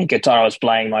 because in Qatar I was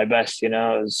playing my best, you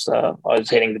know. I was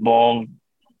hitting the ball,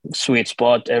 sweet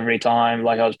spot every time.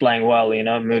 Like I was playing well, you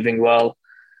know, moving well.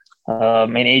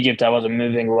 In Egypt, I wasn't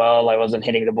moving well. I wasn't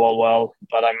hitting the ball well,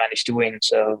 but I managed to win.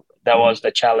 So that was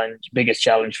the biggest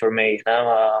challenge for me, you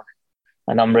know,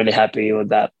 and I'm really happy with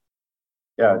that.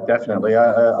 Yeah, definitely.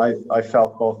 I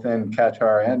felt both in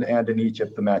Qatar and in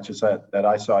Egypt, the matches that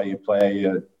I saw you play,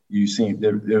 you seemed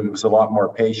there was a lot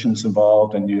more patience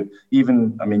involved, and you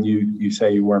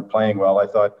say you weren't playing well. I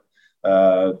thought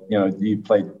you know, you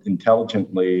played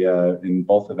intelligently in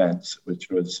both events, which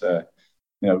was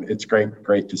you know, it's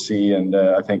great to see, and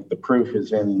I think the proof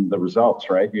is in the results,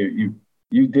 right? You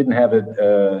didn't have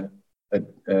it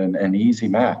an easy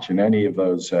match in any of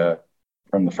those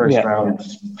from the first round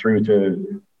through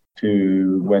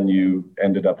to when you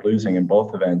ended up losing in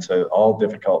both events, all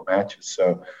difficult matches.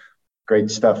 So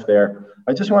great stuff there.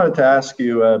 I just wanted to ask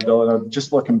you, Bill,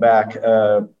 just looking back,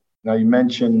 now you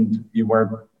mentioned you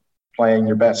weren't playing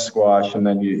your best squash, and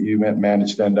then you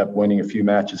managed to end up winning a few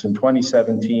matches. In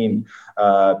 2017,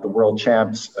 the World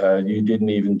Champs, you didn't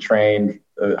even train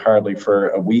hardly for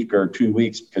a week or 2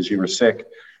 weeks because you were sick.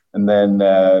 And then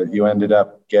you ended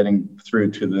up getting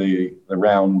through to the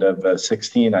round of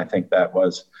 16, I think that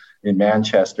was, in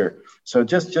Manchester. So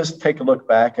just take a look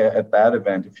back at that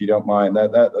event, if you don't mind.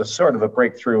 That was sort of a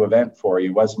breakthrough event for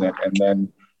you, wasn't it? And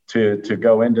then to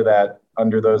go into that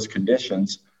under those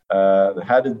conditions,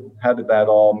 how did that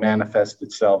all manifest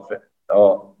itself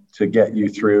to get you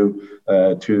through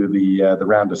to the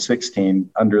round of 16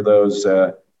 under those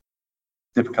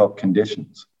difficult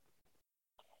conditions?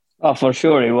 Oh, for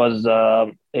sure, it was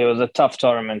a tough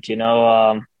tournament,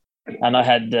 and I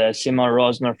had Simon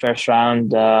Rosner first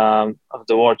round of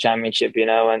the World Championship,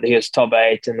 and he was top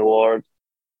 8 in the world.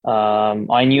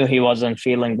 I knew he wasn't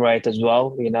feeling great as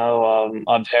well.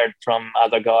 I've heard from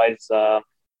other guys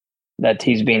that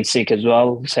he's been sick as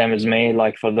well, same as me,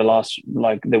 like for the last,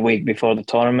 like the week before the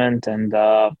tournament. And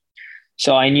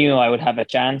so I knew I would have a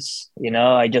chance,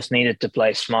 I just needed to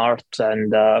play smart.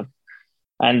 And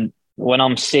when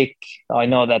I'm sick, I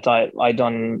know that I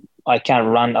can't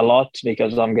run a lot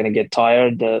because I'm going to get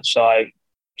tired. So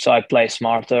I play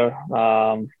smarter.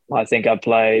 I think I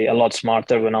play a lot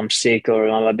smarter when I'm sick or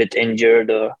I'm a bit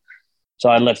injured. So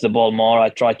I lift the ball more. I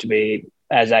try to be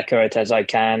as accurate as I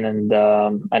can and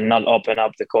not open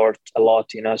up the court a lot,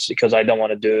 because I don't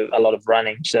want to do a lot of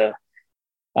running. So,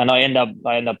 and I end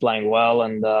up playing well,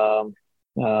 and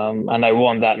I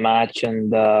won that match.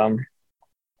 And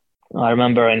I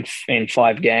remember in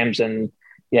 5 games, and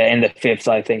in the 5th,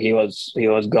 I think he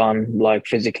was gone, like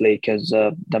physically, because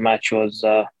the match was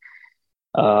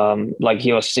like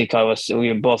he was sick. We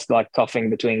were both like coughing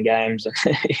between games, and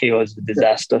he was a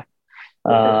disaster.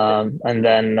 And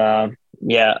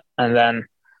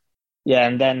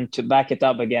then to back it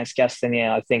up against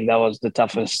Castagnet, I think that was the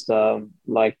toughest.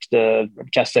 The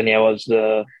Castagnet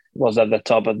was at the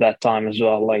top at that time as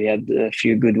well. Like he had a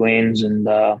few good wins, and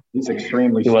he's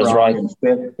extremely strong, was right. And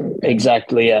fit.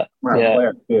 Exactly. Yeah.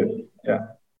 Player too. Yeah.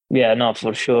 Yeah. No,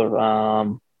 for sure.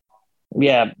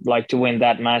 Like to win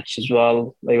that match as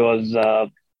well. It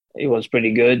was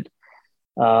pretty good.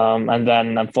 And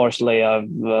then unfortunately, I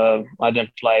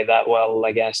didn't play that well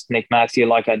against Nick Matthew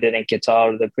like I did in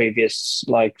Qatar the previous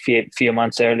few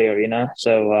months earlier.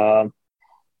 So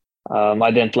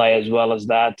I didn't play as well as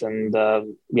that, and I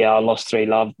lost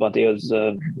 3-love, but it was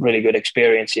a really good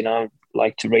experience,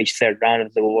 like to reach 3rd round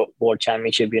of the World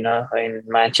Championship, in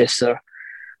Manchester,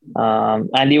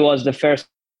 and it was the first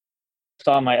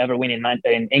time I ever win in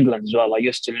England as well. I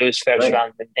used to lose first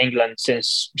round in England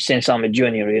since I'm a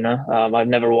junior. I've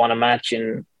never won a match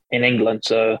in England,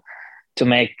 so to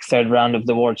make 3rd round of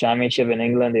the World Championship in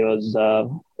England, it was a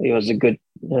good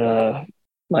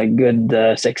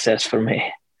success for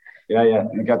me. Yeah,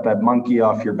 you got that monkey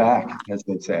off your back, as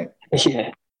they say.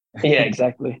 Yeah,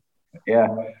 exactly. Yeah.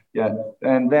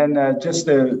 And then just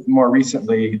more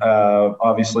recently,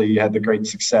 obviously you had the great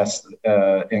success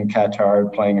in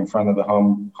Qatar, playing in front of the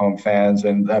home fans,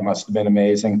 and that must have been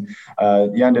amazing.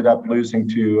 You ended up losing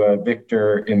to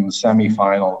Victor in the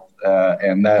semifinal,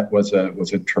 and that was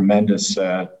a tremendous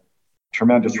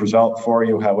result for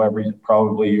you. However,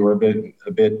 probably you were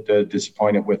a bit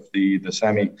disappointed with the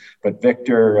semi, but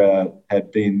Victor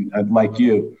had been, like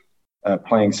you,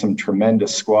 playing some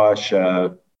tremendous squash,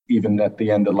 even at the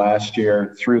end of last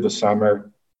year, through the summer,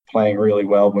 playing really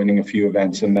well, winning a few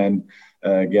events, and then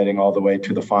getting all the way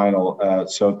to the final.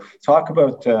 So talk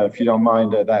about, if you don't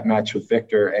mind, that match with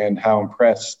Victor and how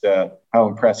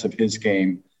impressive his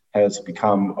game has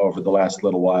become over the last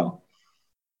little while.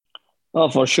 Oh,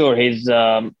 for sure.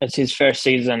 It's his first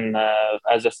season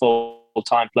as a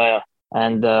full-time player.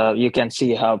 And you can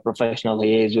see how professional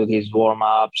he is with his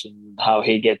warm-ups and how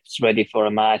he gets ready for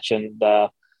a match. And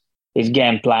his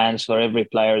game plans for every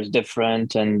player is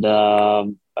different, and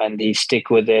he stick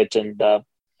with it. And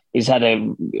he's had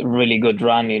a really good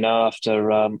run,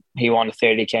 after he won a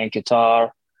 30K in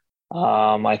Qatar,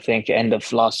 I think end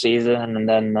of last season, and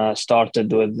then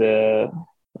started with the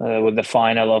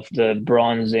final of the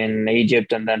bronze in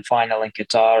Egypt, and then final in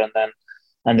Qatar,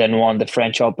 and then won the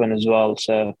French Open as well.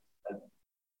 So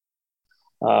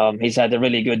he's had a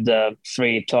really good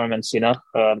 3 tournaments, and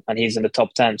he's in the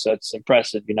top 10, so it's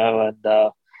impressive,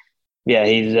 and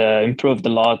he's improved a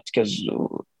lot, because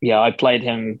yeah, I played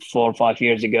him 4 or 5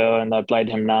 years ago, and I played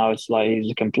him now. It's like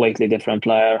he's a completely different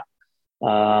player.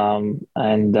 And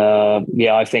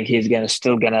yeah, I think he's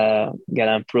gonna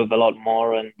improve a lot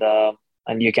more,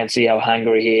 and you can see how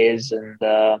hungry he is, and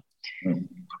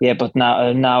yeah. But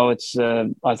now it's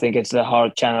I think it's a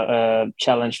hard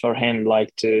challenge for him,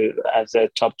 like to as a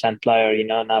top 10 player.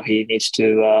 Now he needs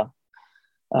to.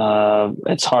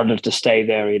 It's harder to stay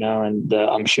there, and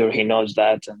I'm sure he knows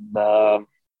that, and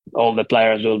all the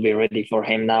players will be ready for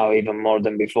him now, even more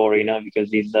than before,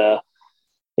 because he's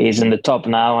in the top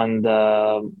now, and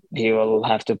he will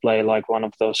have to play like one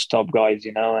of those top guys,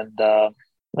 and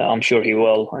I'm sure he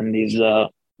will. And he's a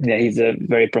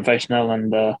very professional,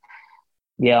 and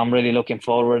yeah, I'm really looking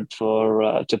forward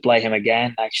for to play him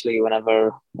again, actually,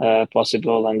 whenever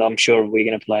possible, and I'm sure we're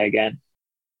gonna play again.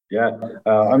 Yeah,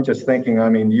 I'm just thinking. I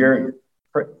mean, you're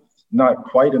not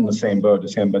quite in the same boat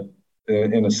as him, but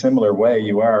in a similar way,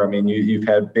 you are. I mean, you've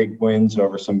had big wins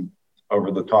over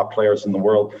the top players in the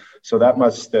world. So that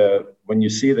must, when you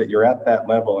see that you're at that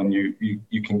level and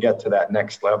you can get to that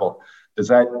next level, does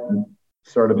that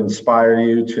sort of inspire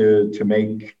you to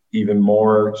make even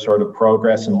more sort of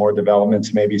progress and more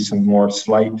developments, maybe some more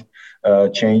slight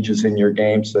changes in your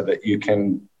game so that you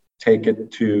can take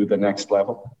it to the next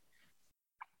level?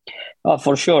 Oh,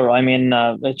 for sure. I mean,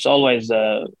 it's always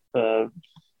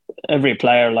every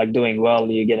player like doing well,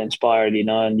 you get inspired,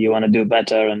 and you want to do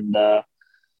better.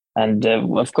 And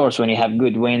of course, when you have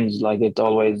good wins, like it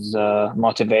always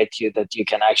motivates you that you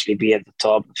can actually be at the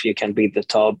top. If you can beat the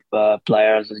top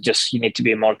players, it's just you need to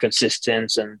be more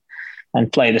consistent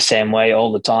and play the same way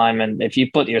all the time. And if you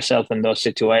put yourself in those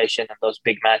situations and those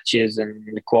big matches and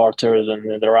the quarters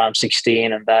and the round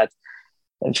 16 and that,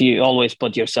 if you always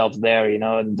put yourself there,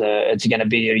 and it's going to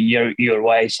be your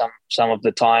way some of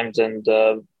the times,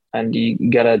 and you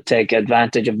gotta take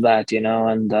advantage of that,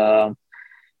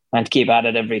 and keep at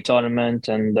it every tournament.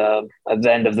 And at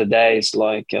the end of the day, it's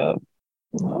like, yeah,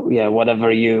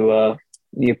 whatever you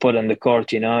put in the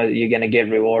court, you're gonna get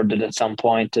rewarded at some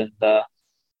point. And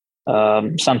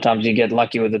sometimes you get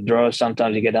lucky with the draws,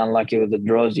 sometimes you get unlucky with the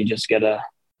draws. You just gotta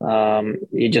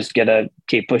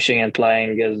keep pushing and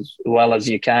playing as well as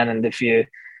you can. And if you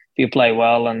play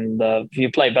well, and if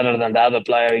you play better than the other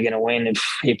player, you're gonna win. If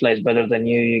he plays better than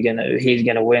you, he's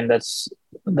gonna win.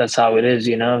 That's how it is,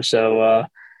 So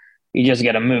you just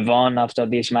gotta move on after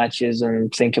these matches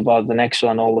and think about the next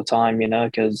one all the time,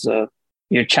 because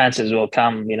your chances will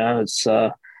come. It's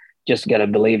just gotta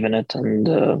believe in it, and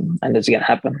it's gonna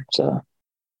happen. So.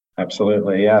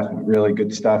 Absolutely. Yeah. Really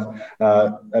good stuff.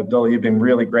 Abdullah, you've been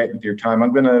really great with your time.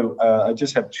 I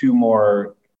just have two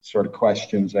more sort of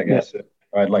questions, I guess. Yeah.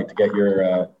 I'd like to get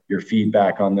your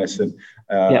feedback on this. And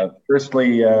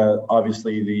firstly,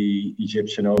 obviously the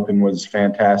Egyptian Open was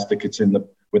fantastic. It's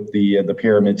with the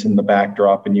pyramids in the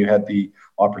backdrop, and you had the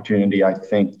opportunity, I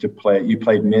think, to play. You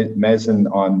played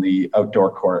Mezin on the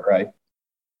outdoor court, right?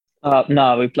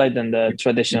 No, we played in the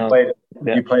traditional.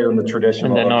 You played on the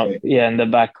traditional. In the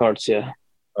back courts, yeah.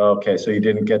 Okay, so you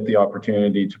didn't get the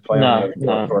opportunity to play on the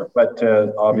outdoor court, but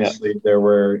obviously there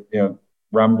were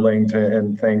rumblings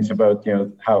and things about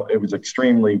how it was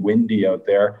extremely windy out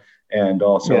there, and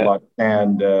also a lot of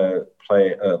sand.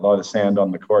 A lot of sand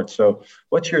on the court. So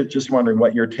just wondering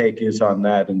what your take is on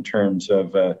that in terms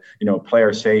of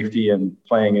player safety and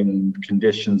playing in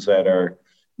conditions that are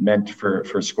meant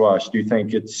for squash. Do you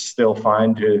think it's still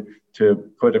fine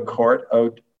to put a court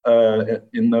out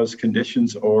in those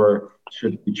conditions, or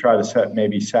should we try to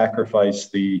sacrifice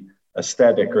the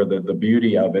aesthetic or the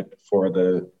beauty of it for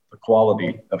the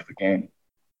quality of the game?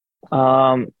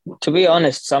 To be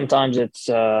honest, sometimes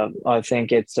I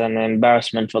think it's an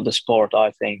embarrassment for the sport.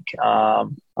 I think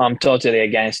I'm totally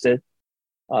against it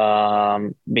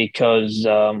because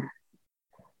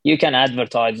you can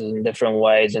advertise in different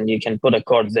ways, and you can put a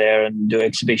court there and do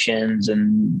exhibitions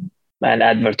and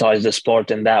advertise the sport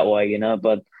in that way,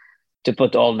 But to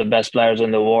put all the best players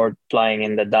in the world playing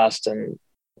in the dust, and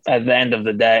at the end of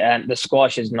the day, and the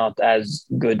squash is not as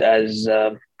good as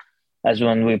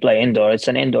when we play indoor. It's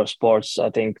an indoor sport. So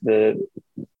I think the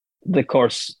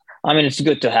course. I mean, it's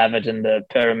good to have it in the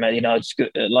pyramid. It's good.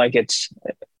 Like it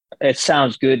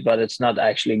sounds good, but it's not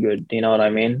actually good. You know what I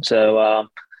mean? So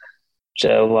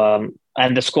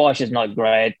and the squash is not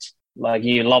great. Like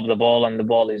you lob the ball, and the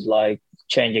ball is like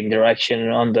changing direction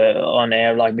on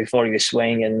air, like before you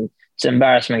swing, and it's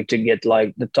embarrassing to get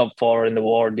like the top 4 in the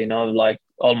world. Like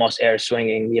almost air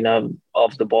swinging,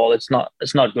 off the ball. It's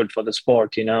not good for the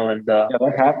sport, And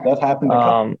that happened.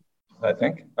 I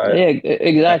think. Yeah,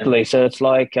 exactly. So it's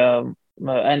like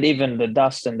and even the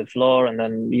dust and the floor, and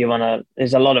then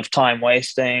there's a lot of time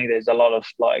wasting. There's a lot of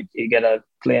like, you gotta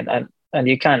clean, and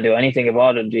you can't do anything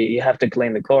about it. You have to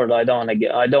clean the court. I don't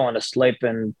want to slip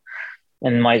in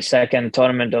my second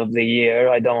tournament of the year.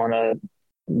 I don't want to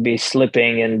be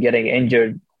slipping and getting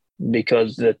injured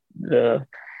because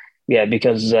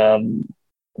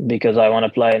because I want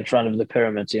to play in front of the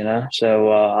pyramids,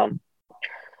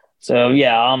 So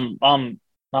yeah, I'm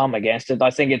against it. I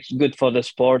think it's good for the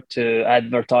sport to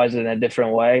advertise it in a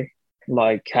different way,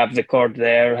 like have the court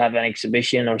there, have an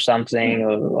exhibition or something,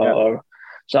 or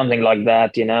something like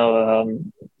that,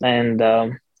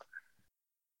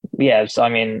 yes, I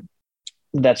mean,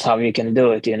 that's how you can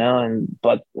do it,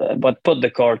 but put the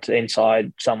court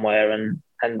inside somewhere and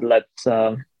let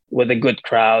with a good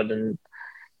crowd, and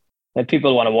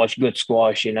people want to watch good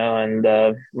squash, and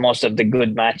most of the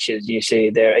good matches you see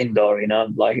they're indoor,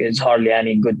 like it's hardly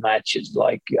any good matches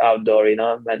like outdoor,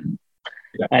 and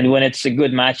when it's a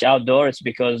good match outdoor, it's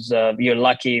because you're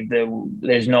lucky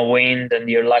there's no wind, and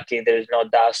you're lucky there's no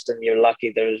dust, and you're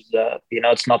lucky there's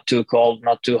it's not too cold,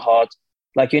 not too hot.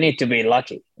 Like you need to be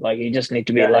lucky. Like you just need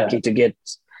to be lucky to get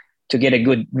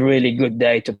a really good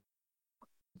day to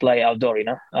play outdoor.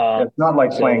 It's not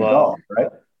like playing golf, right?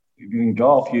 In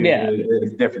golf,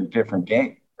 it's different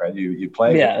game, right? You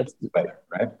play better,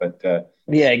 right? But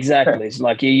exactly. It's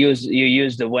like you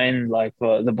use the wind like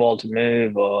for the ball to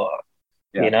move, or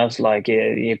it's like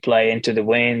you play into the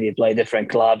wind. You play different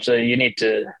clubs, so you need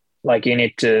to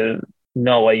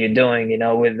know what you're doing.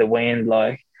 With the wind,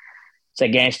 like. It's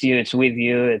against you. It's with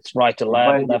you. It's right to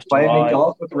left, left to right. Playing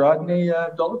golf with Rodney,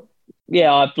 Dolan?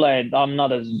 Yeah, I played. I'm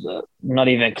not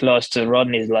even close to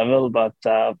Rodney's level, but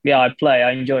I play.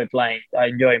 I enjoy playing.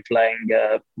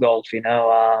 Golf.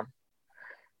 I'm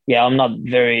not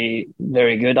very,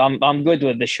 very good. I'm good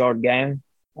with the short game,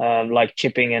 like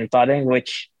chipping and putting,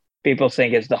 which people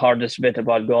think is the hardest bit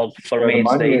about golf. For me,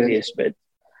 it's the easiest bit.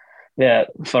 Yeah,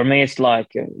 for me, it's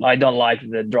like I don't like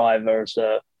the driver,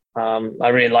 so. I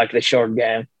really like the short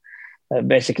game,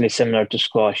 basically similar to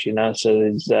squash, So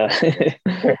it's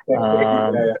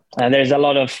and there's a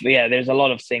lot of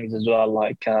things as well,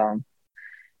 like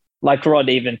Rod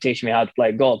even teach me how to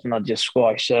play golf, not just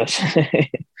squash. So So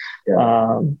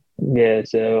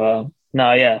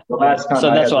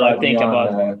that's what I think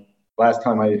about. Last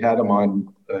time I had him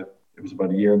on, it was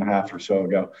about a year and a half or so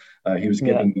ago. He was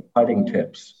giving me putting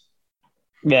tips.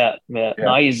 Yeah.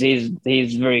 No, he's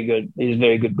very good. He's a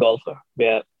very good golfer.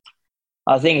 Yeah,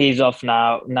 I think he's off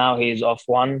now. Now he's off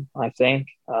one, I think.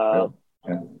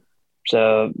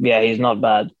 So yeah, he's not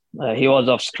bad. He was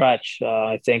off scratch,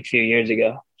 I think, a few years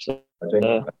ago. So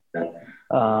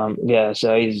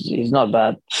so he's not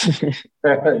bad.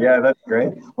 Yeah, that's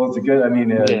great. Well, it's a good. I mean,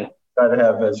 try to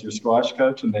have as your squash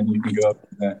coach, and then you can go up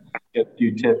and get a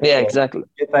few tips. Yeah, exactly.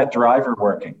 Get that driver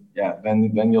working. Yeah,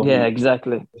 then you'll. Yeah,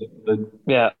 exactly. The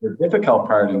difficult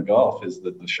part in golf is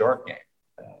the short game.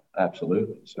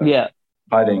 Absolutely. So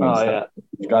putting.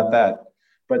 You've got that.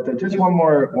 But just one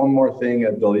more thing,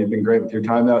 Bill. You've been great with your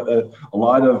time.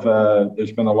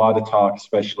 There's been a lot of talk,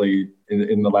 especially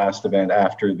in the last event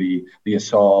after the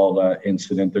assault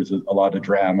incident. There's a lot of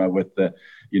drama with the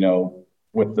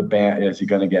ban. Is he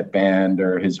going to get banned,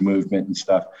 or his movement and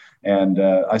stuff? And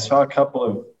I saw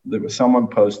someone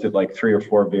posted like 3 or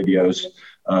 4 videos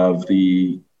of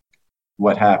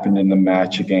what happened in the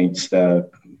match against.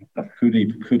 Who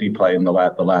did he play in the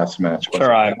last match?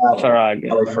 Farag. Ali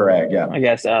Farag, yeah. I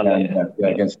guess Ali.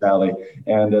 Against Ali.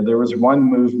 And there was one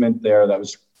movement there that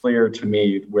was clear to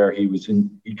me where he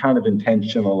kind of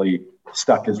intentionally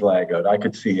stuck his leg out. I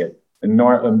could see it. And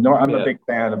I'm a big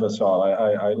fan of Asal.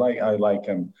 I like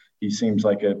him. He seems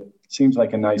like a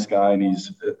nice guy, and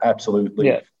he's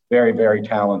absolutely very, very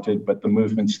talented. But the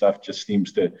movement stuff just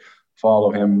seems to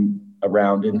follow him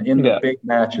around in the big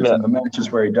matches, and the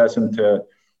matches where he doesn't.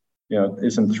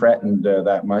 Isn't threatened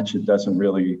that much. It doesn't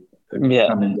really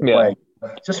come into play.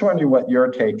 Just wondering what your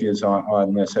take is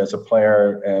on this as a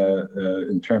player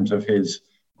in terms of his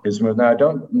move. Now, I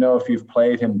don't know if you've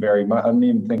played him very much. I don't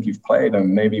even think you've played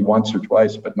him, maybe once or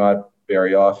twice, but not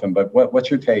very often. But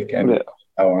what's your take on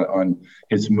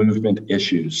his movement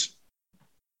issues?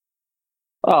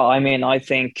 Oh, I mean, I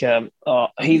think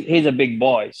he's a big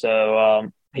boy, so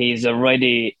he's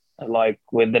already like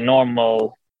with the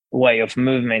normal way of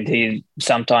movement,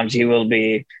 sometimes he will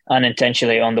be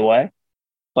unintentionally on the way,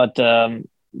 but the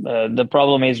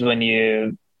problem is when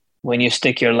you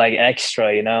stick your leg extra,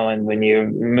 and when you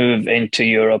move into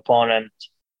your opponent,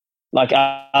 like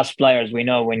us players, we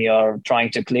know when you're trying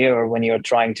to clear or when you're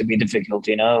trying to be difficult,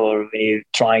 or when you're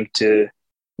trying to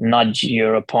nudge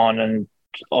your opponent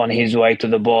on his way to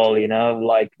the ball,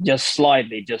 like just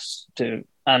slightly, just to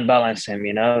unbalance him,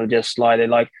 just slightly.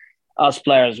 Like us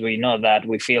players, we know that,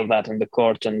 we feel that in the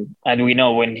court, and we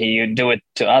know when you do it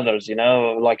to others,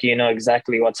 like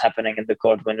exactly what's happening in the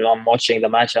court. When I'm watching the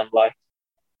match, I'm like,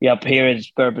 yep, here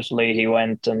is purposely he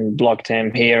went and blocked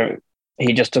him. Here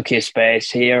he just took his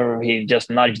space. Here he just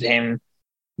nudged him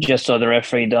just so the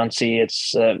referee don't see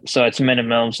it's so it's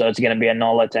minimum, so it's going to be a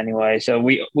nullet anyway. So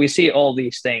we see all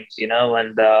these things,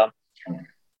 and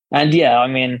yeah, I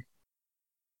mean,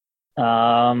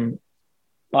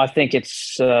 I think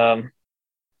it's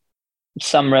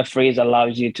some referees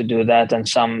allows you to do that, and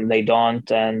some they don't,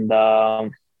 and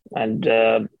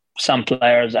some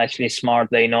players actually smart.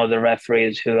 They know the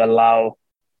referees who allow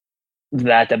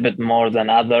that a bit more than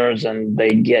others, and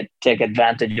they take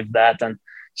advantage of that. And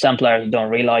some players don't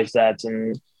realize that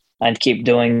and keep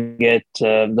doing it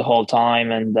the whole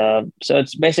time. And so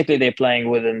it's basically they're playing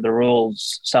within the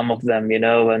rules, some of them,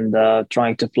 and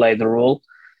trying to play the rule.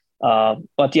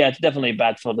 But yeah, it's definitely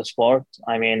bad for the sport.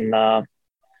 I mean,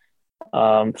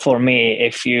 for me,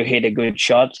 if you hit a good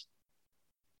shot,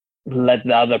 let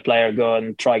the other player go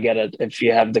and try get it. If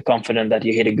you have the confidence that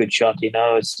you hit a good shot,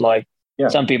 it's like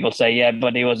some people say, yeah,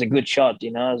 but it was a good shot.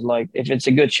 It's like, if it's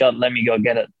a good shot, let me go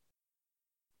get it.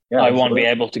 Yeah, I won't be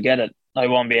able to get it. I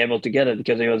won't be able to get it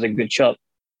because it was a good shot.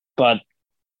 But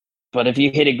if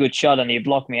you hit a good shot and you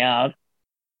block me out,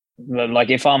 like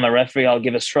if I'm a referee, I'll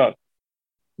give a stroke.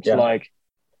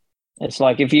 It's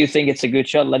like if you think it's a good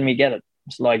shot, let me get it.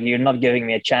 It's like you're not giving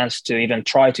me a chance to even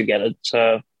try to get it.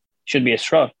 So it should be a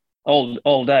stroke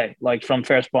all day, like from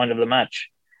first point of the match.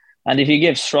 And if you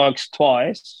give strokes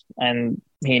twice and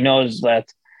he knows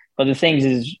that, but the thing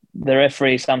is, the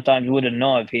referee sometimes wouldn't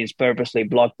know if he's purposely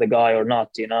blocked the guy or not,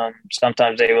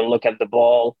 Sometimes they will look at the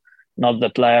ball, not the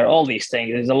player, all these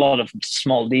things. There's a lot of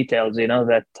small details,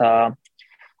 that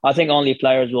I think only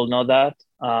players will know that.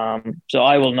 So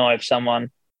I will know if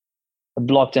someone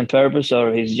blocked on purpose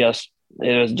or it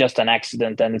was just an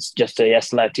accident and it's just a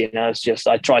yes let, It's just,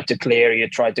 I tried to clear, you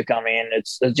tried to come in.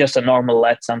 It's just a normal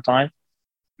let sometimes.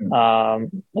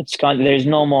 It's there's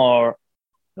no more,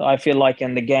 I feel like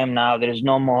in the game now, there's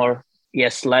no more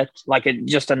yes let, like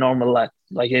just a normal let,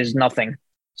 like it's nothing.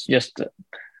 It's just,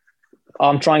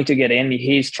 I'm trying to get in,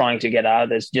 he's trying to get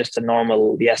out. It's just a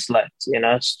normal yes let,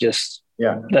 it's just,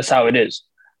 that's how it is.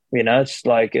 It's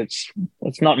like, it's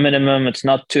not minimum. It's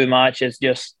not too much. It's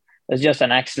just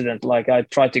an accident. Like I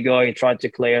tried to go, he tried to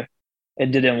clear.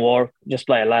 It didn't work. Just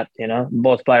play a let,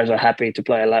 both players are happy to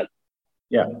play a let.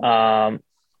 Yeah.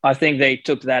 I think they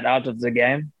took that out of the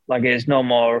game. Like there's no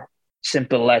more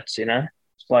simple lets,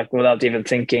 It's like without even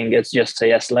thinking, it's just a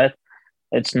yes let.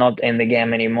 It's not in the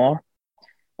game anymore.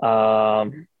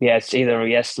 It's either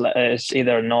it's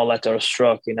either no let or a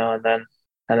stroke, and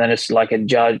then it's like a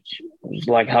judge, it's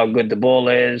like how good the ball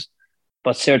is.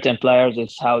 But certain players,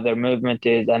 it's how their movement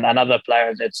is, and other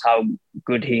players, it's how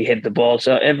good he hit the ball.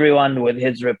 So everyone with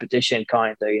his repetition,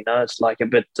 kind of, it's like a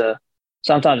bit.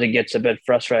 Sometimes it gets a bit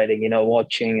frustrating,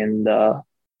 watching, and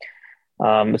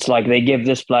it's like they give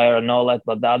this player a no let,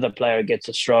 but the other player gets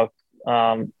a stroke.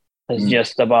 It's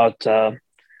just about the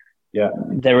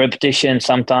repetition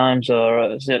sometimes,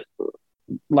 or is it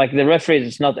like the referees?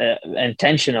 It's not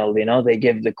intentional, they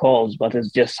give the calls, but it's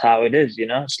just how it is,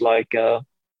 It's like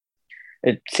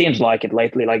it seems like it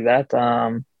lately, like that.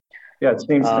 It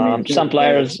seems to me some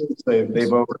players they've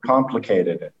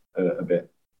overcomplicated it a bit.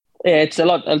 Yeah, it's a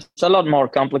lot more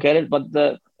complicated, but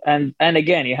and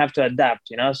again, you have to adapt,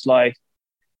 It's like,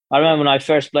 I remember when I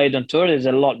first played on tour, there's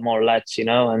a lot more lets,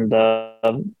 and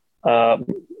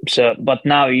so, but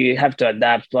now you have to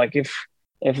adapt. Like if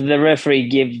the referee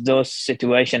gives those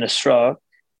situation a stroke,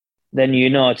 then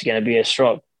it's going to be a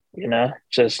stroke,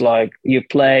 So it's like you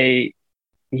play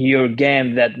your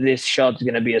game that this shot is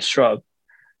going to be a stroke,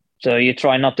 so you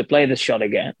try not to play this shot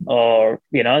again, or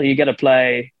you got to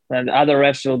play. And other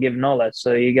refs will give no let,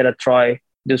 so you got to try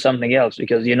do something else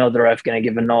because the ref going to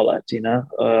give a no let,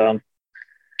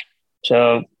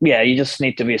 So yeah, you just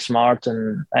need to be smart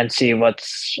and see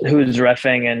who's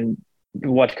reffing and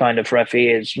what kind of ref he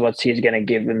is, what he's going to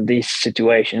give in these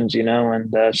situations,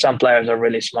 And some players are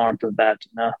really smart with that,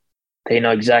 They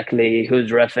know exactly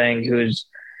who's reffing,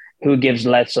 who gives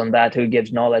lets on that, who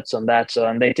gives no lets on that. So,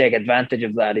 and they take advantage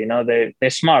of that, They're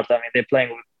smart. I mean, they're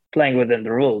playing within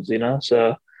the rules,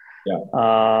 So.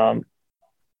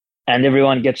 And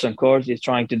everyone gets on court. He's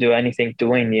trying to do anything to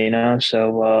win,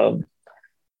 So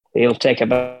he'll take a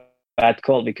bad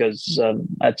call because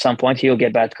at some point he'll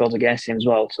get bad calls against him as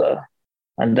well. So,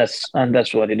 and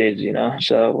that's what it is,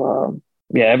 So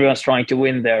everyone's trying to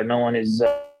win there. No one is.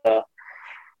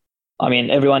 I mean,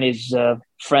 everyone is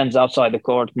friends outside the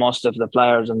court, most of the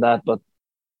players and that, but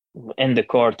in the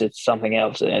court, it's something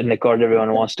else. In the court,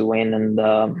 everyone wants to win,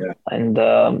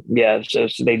 so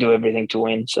they do everything to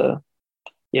win. So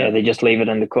they just leave it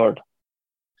in the court.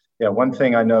 Yeah, one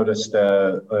thing I noticed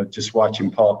just watching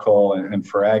Paul Cole and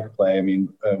Farag play, I mean,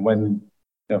 when,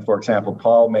 for example,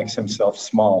 Paul makes himself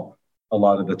small a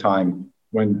lot of the time.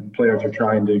 When players are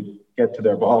trying to get to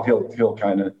their ball, he'll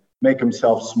kind of make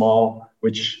himself small,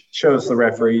 which shows the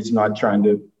referees not trying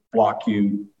to block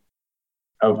you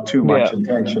out too much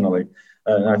intentionally.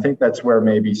 And I think that's where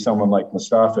maybe someone like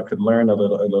Mustafa could learn a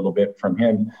little bit from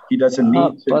him. He doesn't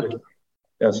need to.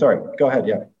 Sorry, go ahead.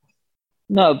 Yeah.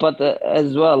 No, but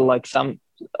as well, like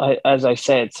as I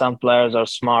said, some players are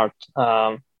smart.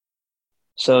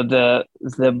 So the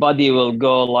body will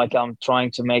go like I'm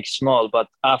trying to make small, but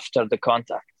after the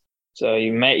contact. So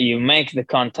you make the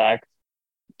contact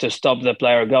to stop the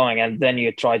player going, and then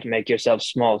you try to make yourself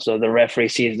small. So the referee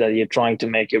sees that you're trying to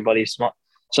make your body small.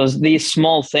 So it's these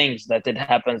small things that it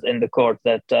happens in the court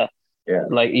that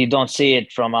like you don't see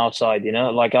it from outside.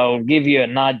 Like I'll give you a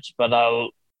nudge, but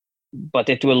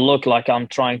it will look like I'm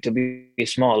trying to be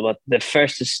small. But the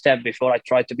first step before I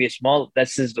try to be small,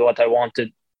 this is what I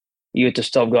wanted you to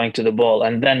stop going to the ball.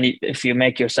 And then if you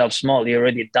make yourself small, you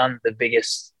already done the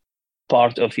biggest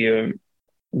part of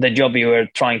the job you were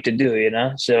trying to do,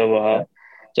 So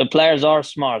players are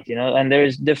smart, and there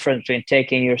is difference between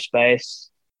taking your space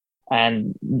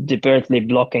and deliberately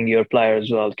blocking your player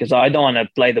as well. Because I don't want to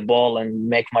play the ball and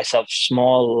make myself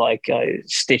small, like I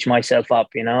stitch myself up,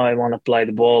 I want to play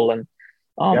the ball and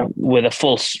with a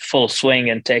full swing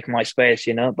and take my space,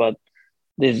 But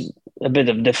there's a bit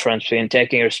of difference between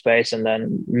taking your space and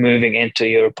then moving into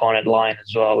your opponent line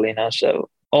as well, So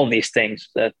all these things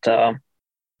that,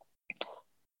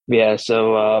 it's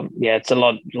a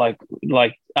lot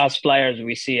like as players,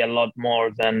 we see a lot more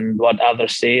than what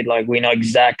others see. Like we know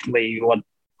exactly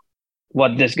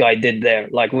what this guy did there.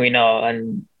 Like we know,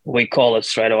 and we call it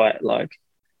straight away. Like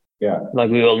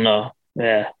we all know.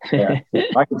 Yeah.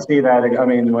 I could see that. I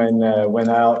mean, when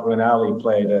Ali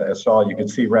played Asal, you could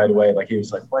see right away. Like he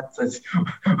was like, "What's this?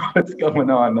 What's going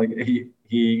on?" Like he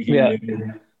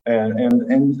knew. And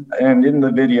in the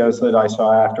videos that I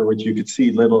saw afterwards, you could see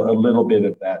a little bit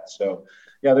of that. So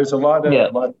there's a lot of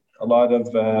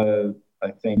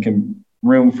I think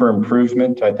room for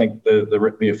improvement. I think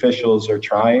the officials are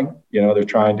trying. They're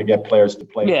trying to get players to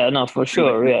play. Yeah, no, for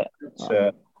sure. Yeah.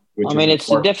 It's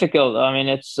difficult. I mean,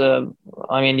 it's.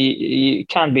 You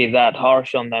can't be that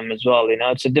harsh on them as well.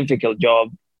 It's a difficult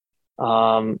job.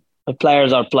 The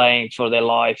players are playing for their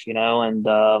life, and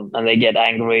they get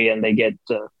angry and they get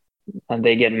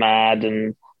mad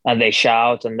and they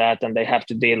shout and they have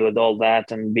to deal with all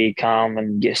that and be calm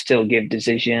and still give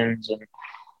decisions. And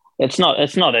it's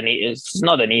not an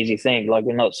easy thing. Like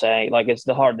we're not saying like it's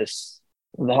the hardest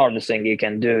thing you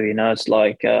can do. It's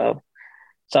like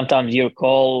sometimes your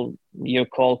call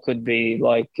could be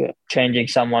like changing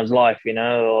someone's life,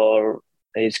 or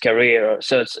his career.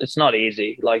 So it's not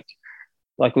easy.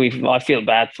 I feel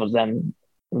bad for them,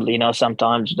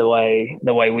 sometimes the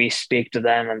way we speak to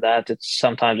them and that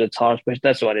sometimes it's harsh, but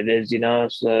that's what it is,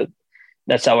 So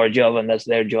that's our job and that's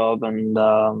their job. And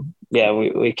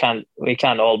we can't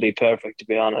all be perfect, to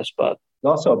be honest, but it's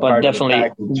also part definitely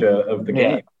of the package of the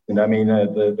game. And I mean,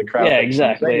 the crowd,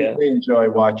 exactly. They enjoy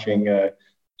watching, the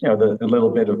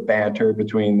little bit of banter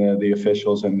between the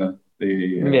officials and the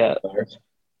players.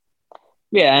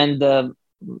 Yeah.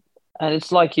 And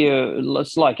it's like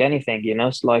anything,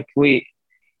 It's like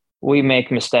we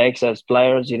make mistakes as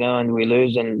players, and we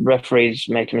lose, and referees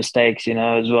make mistakes,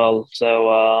 as well.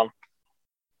 So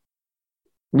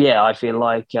I feel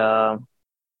like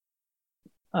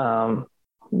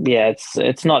it's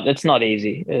not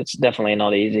easy. It's definitely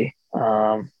not easy.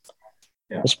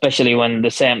 Especially when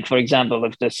for example,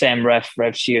 if the same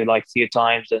refs you like a few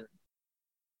times and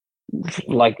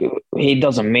like he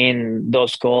doesn't mean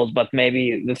those calls, but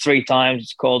maybe the 3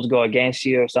 times calls go against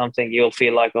you or something, you'll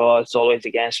feel like, oh, it's always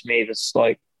against me. It's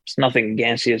like it's nothing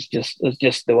against you. It's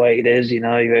just the way it is,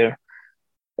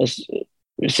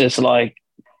 It's just like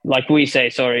we say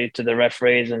sorry to the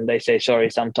referees and they say sorry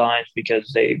sometimes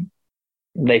because they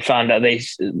found out they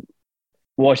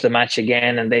watch the match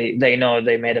again and they know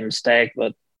they made a mistake,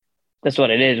 but that's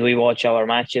what it is. We watch our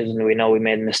matches and we know we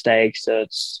made mistakes. So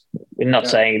we're not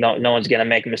saying no one's going to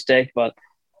make a mistake, but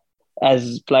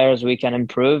as players, we can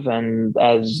improve, and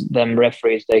as them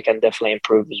referees, they can definitely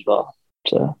improve as well.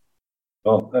 So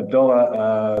Well,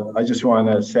 Abdullah, I just want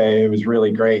to say it was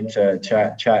really great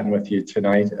chatting with you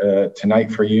tonight.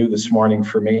 Tonight for you, this morning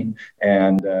for me,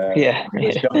 and Yeah.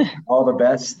 wish you all the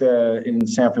best in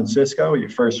San Francisco. Your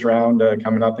first round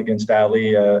coming up against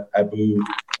Ali Abu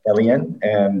Elian,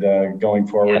 and going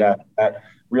forward after that.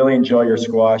 Really enjoy your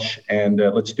squash, and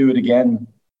let's do it again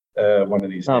one of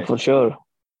these days. For sure.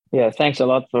 Yeah, thanks a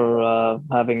lot for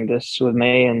having this with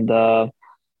me, and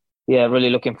really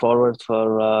looking forward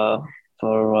for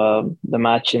the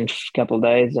match in a couple of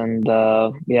days, and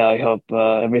I hope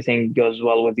everything goes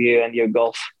well with you and your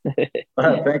golf.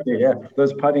 Thank you. Yeah,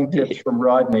 those putting tips from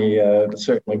Rodney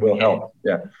certainly will help.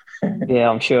 Yeah. Yeah,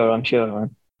 I'm sure,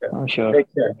 man. Yeah. I'm sure.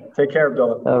 Take care,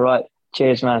 Abdullah. All right.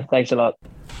 Cheers, man. Thanks a lot.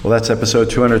 Well, that's episode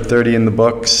 230 in the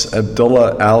books.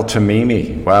 Abdullah Al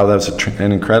Tamimi. Wow, that was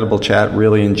an incredible chat.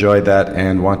 Really enjoyed that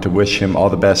and want to wish him all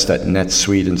the best at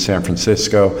NetSuite in San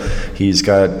Francisco. He's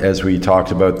got, as we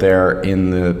talked about there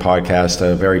in the podcast,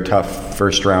 a very tough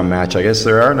first-round match. I guess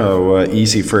there are no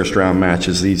easy first-round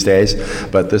matches these days,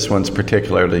 but this one's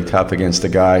particularly tough against a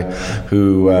guy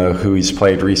who he's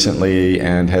played recently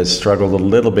and has struggled a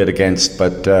little bit against,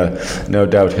 but no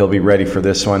doubt he'll be ready for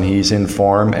this one. He's in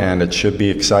form, and it should be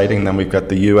exciting. Then we've got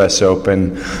the U.S.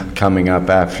 Open coming up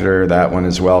after that one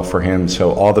as well for him.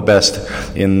 So all the best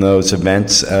in those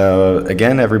events.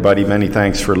 Again, everybody, many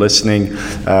thanks for listening.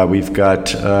 We've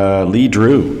got Lee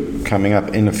Drew coming up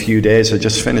in a few days. I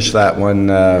just finished that one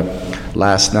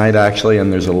last night, actually,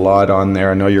 and there's a lot on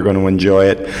there. I know you're going to enjoy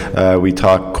it. We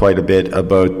talk quite a bit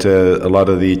about a lot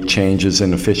of the changes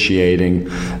in officiating,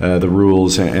 the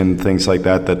rules and things like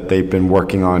that they've been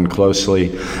working on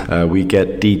closely. We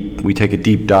take a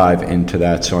deep dive into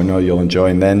that, so I know you'll enjoy.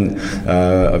 And then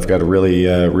I've got a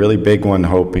really big one,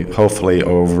 hopefully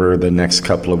over the next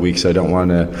couple of weeks. I don't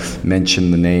want to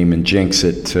mention the name and jinx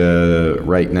it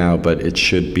right now, but it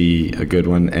should be a good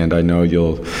one, and I know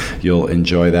you'll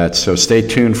enjoy that. So stay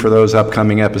tuned for those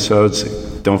upcoming episodes.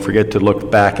 Don't forget to look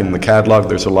back in the catalog.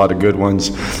 There's a lot of good ones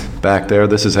back there.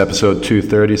 This is episode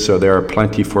 230, so there are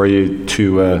plenty for you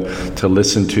to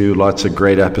listen to. Lots of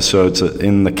great episodes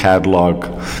in the catalog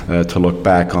to look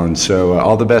back on. So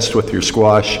all the best with your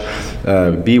squash.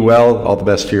 Be well. All the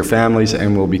best to your families,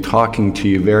 and we'll be talking to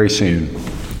you very soon.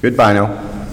 Goodbye now.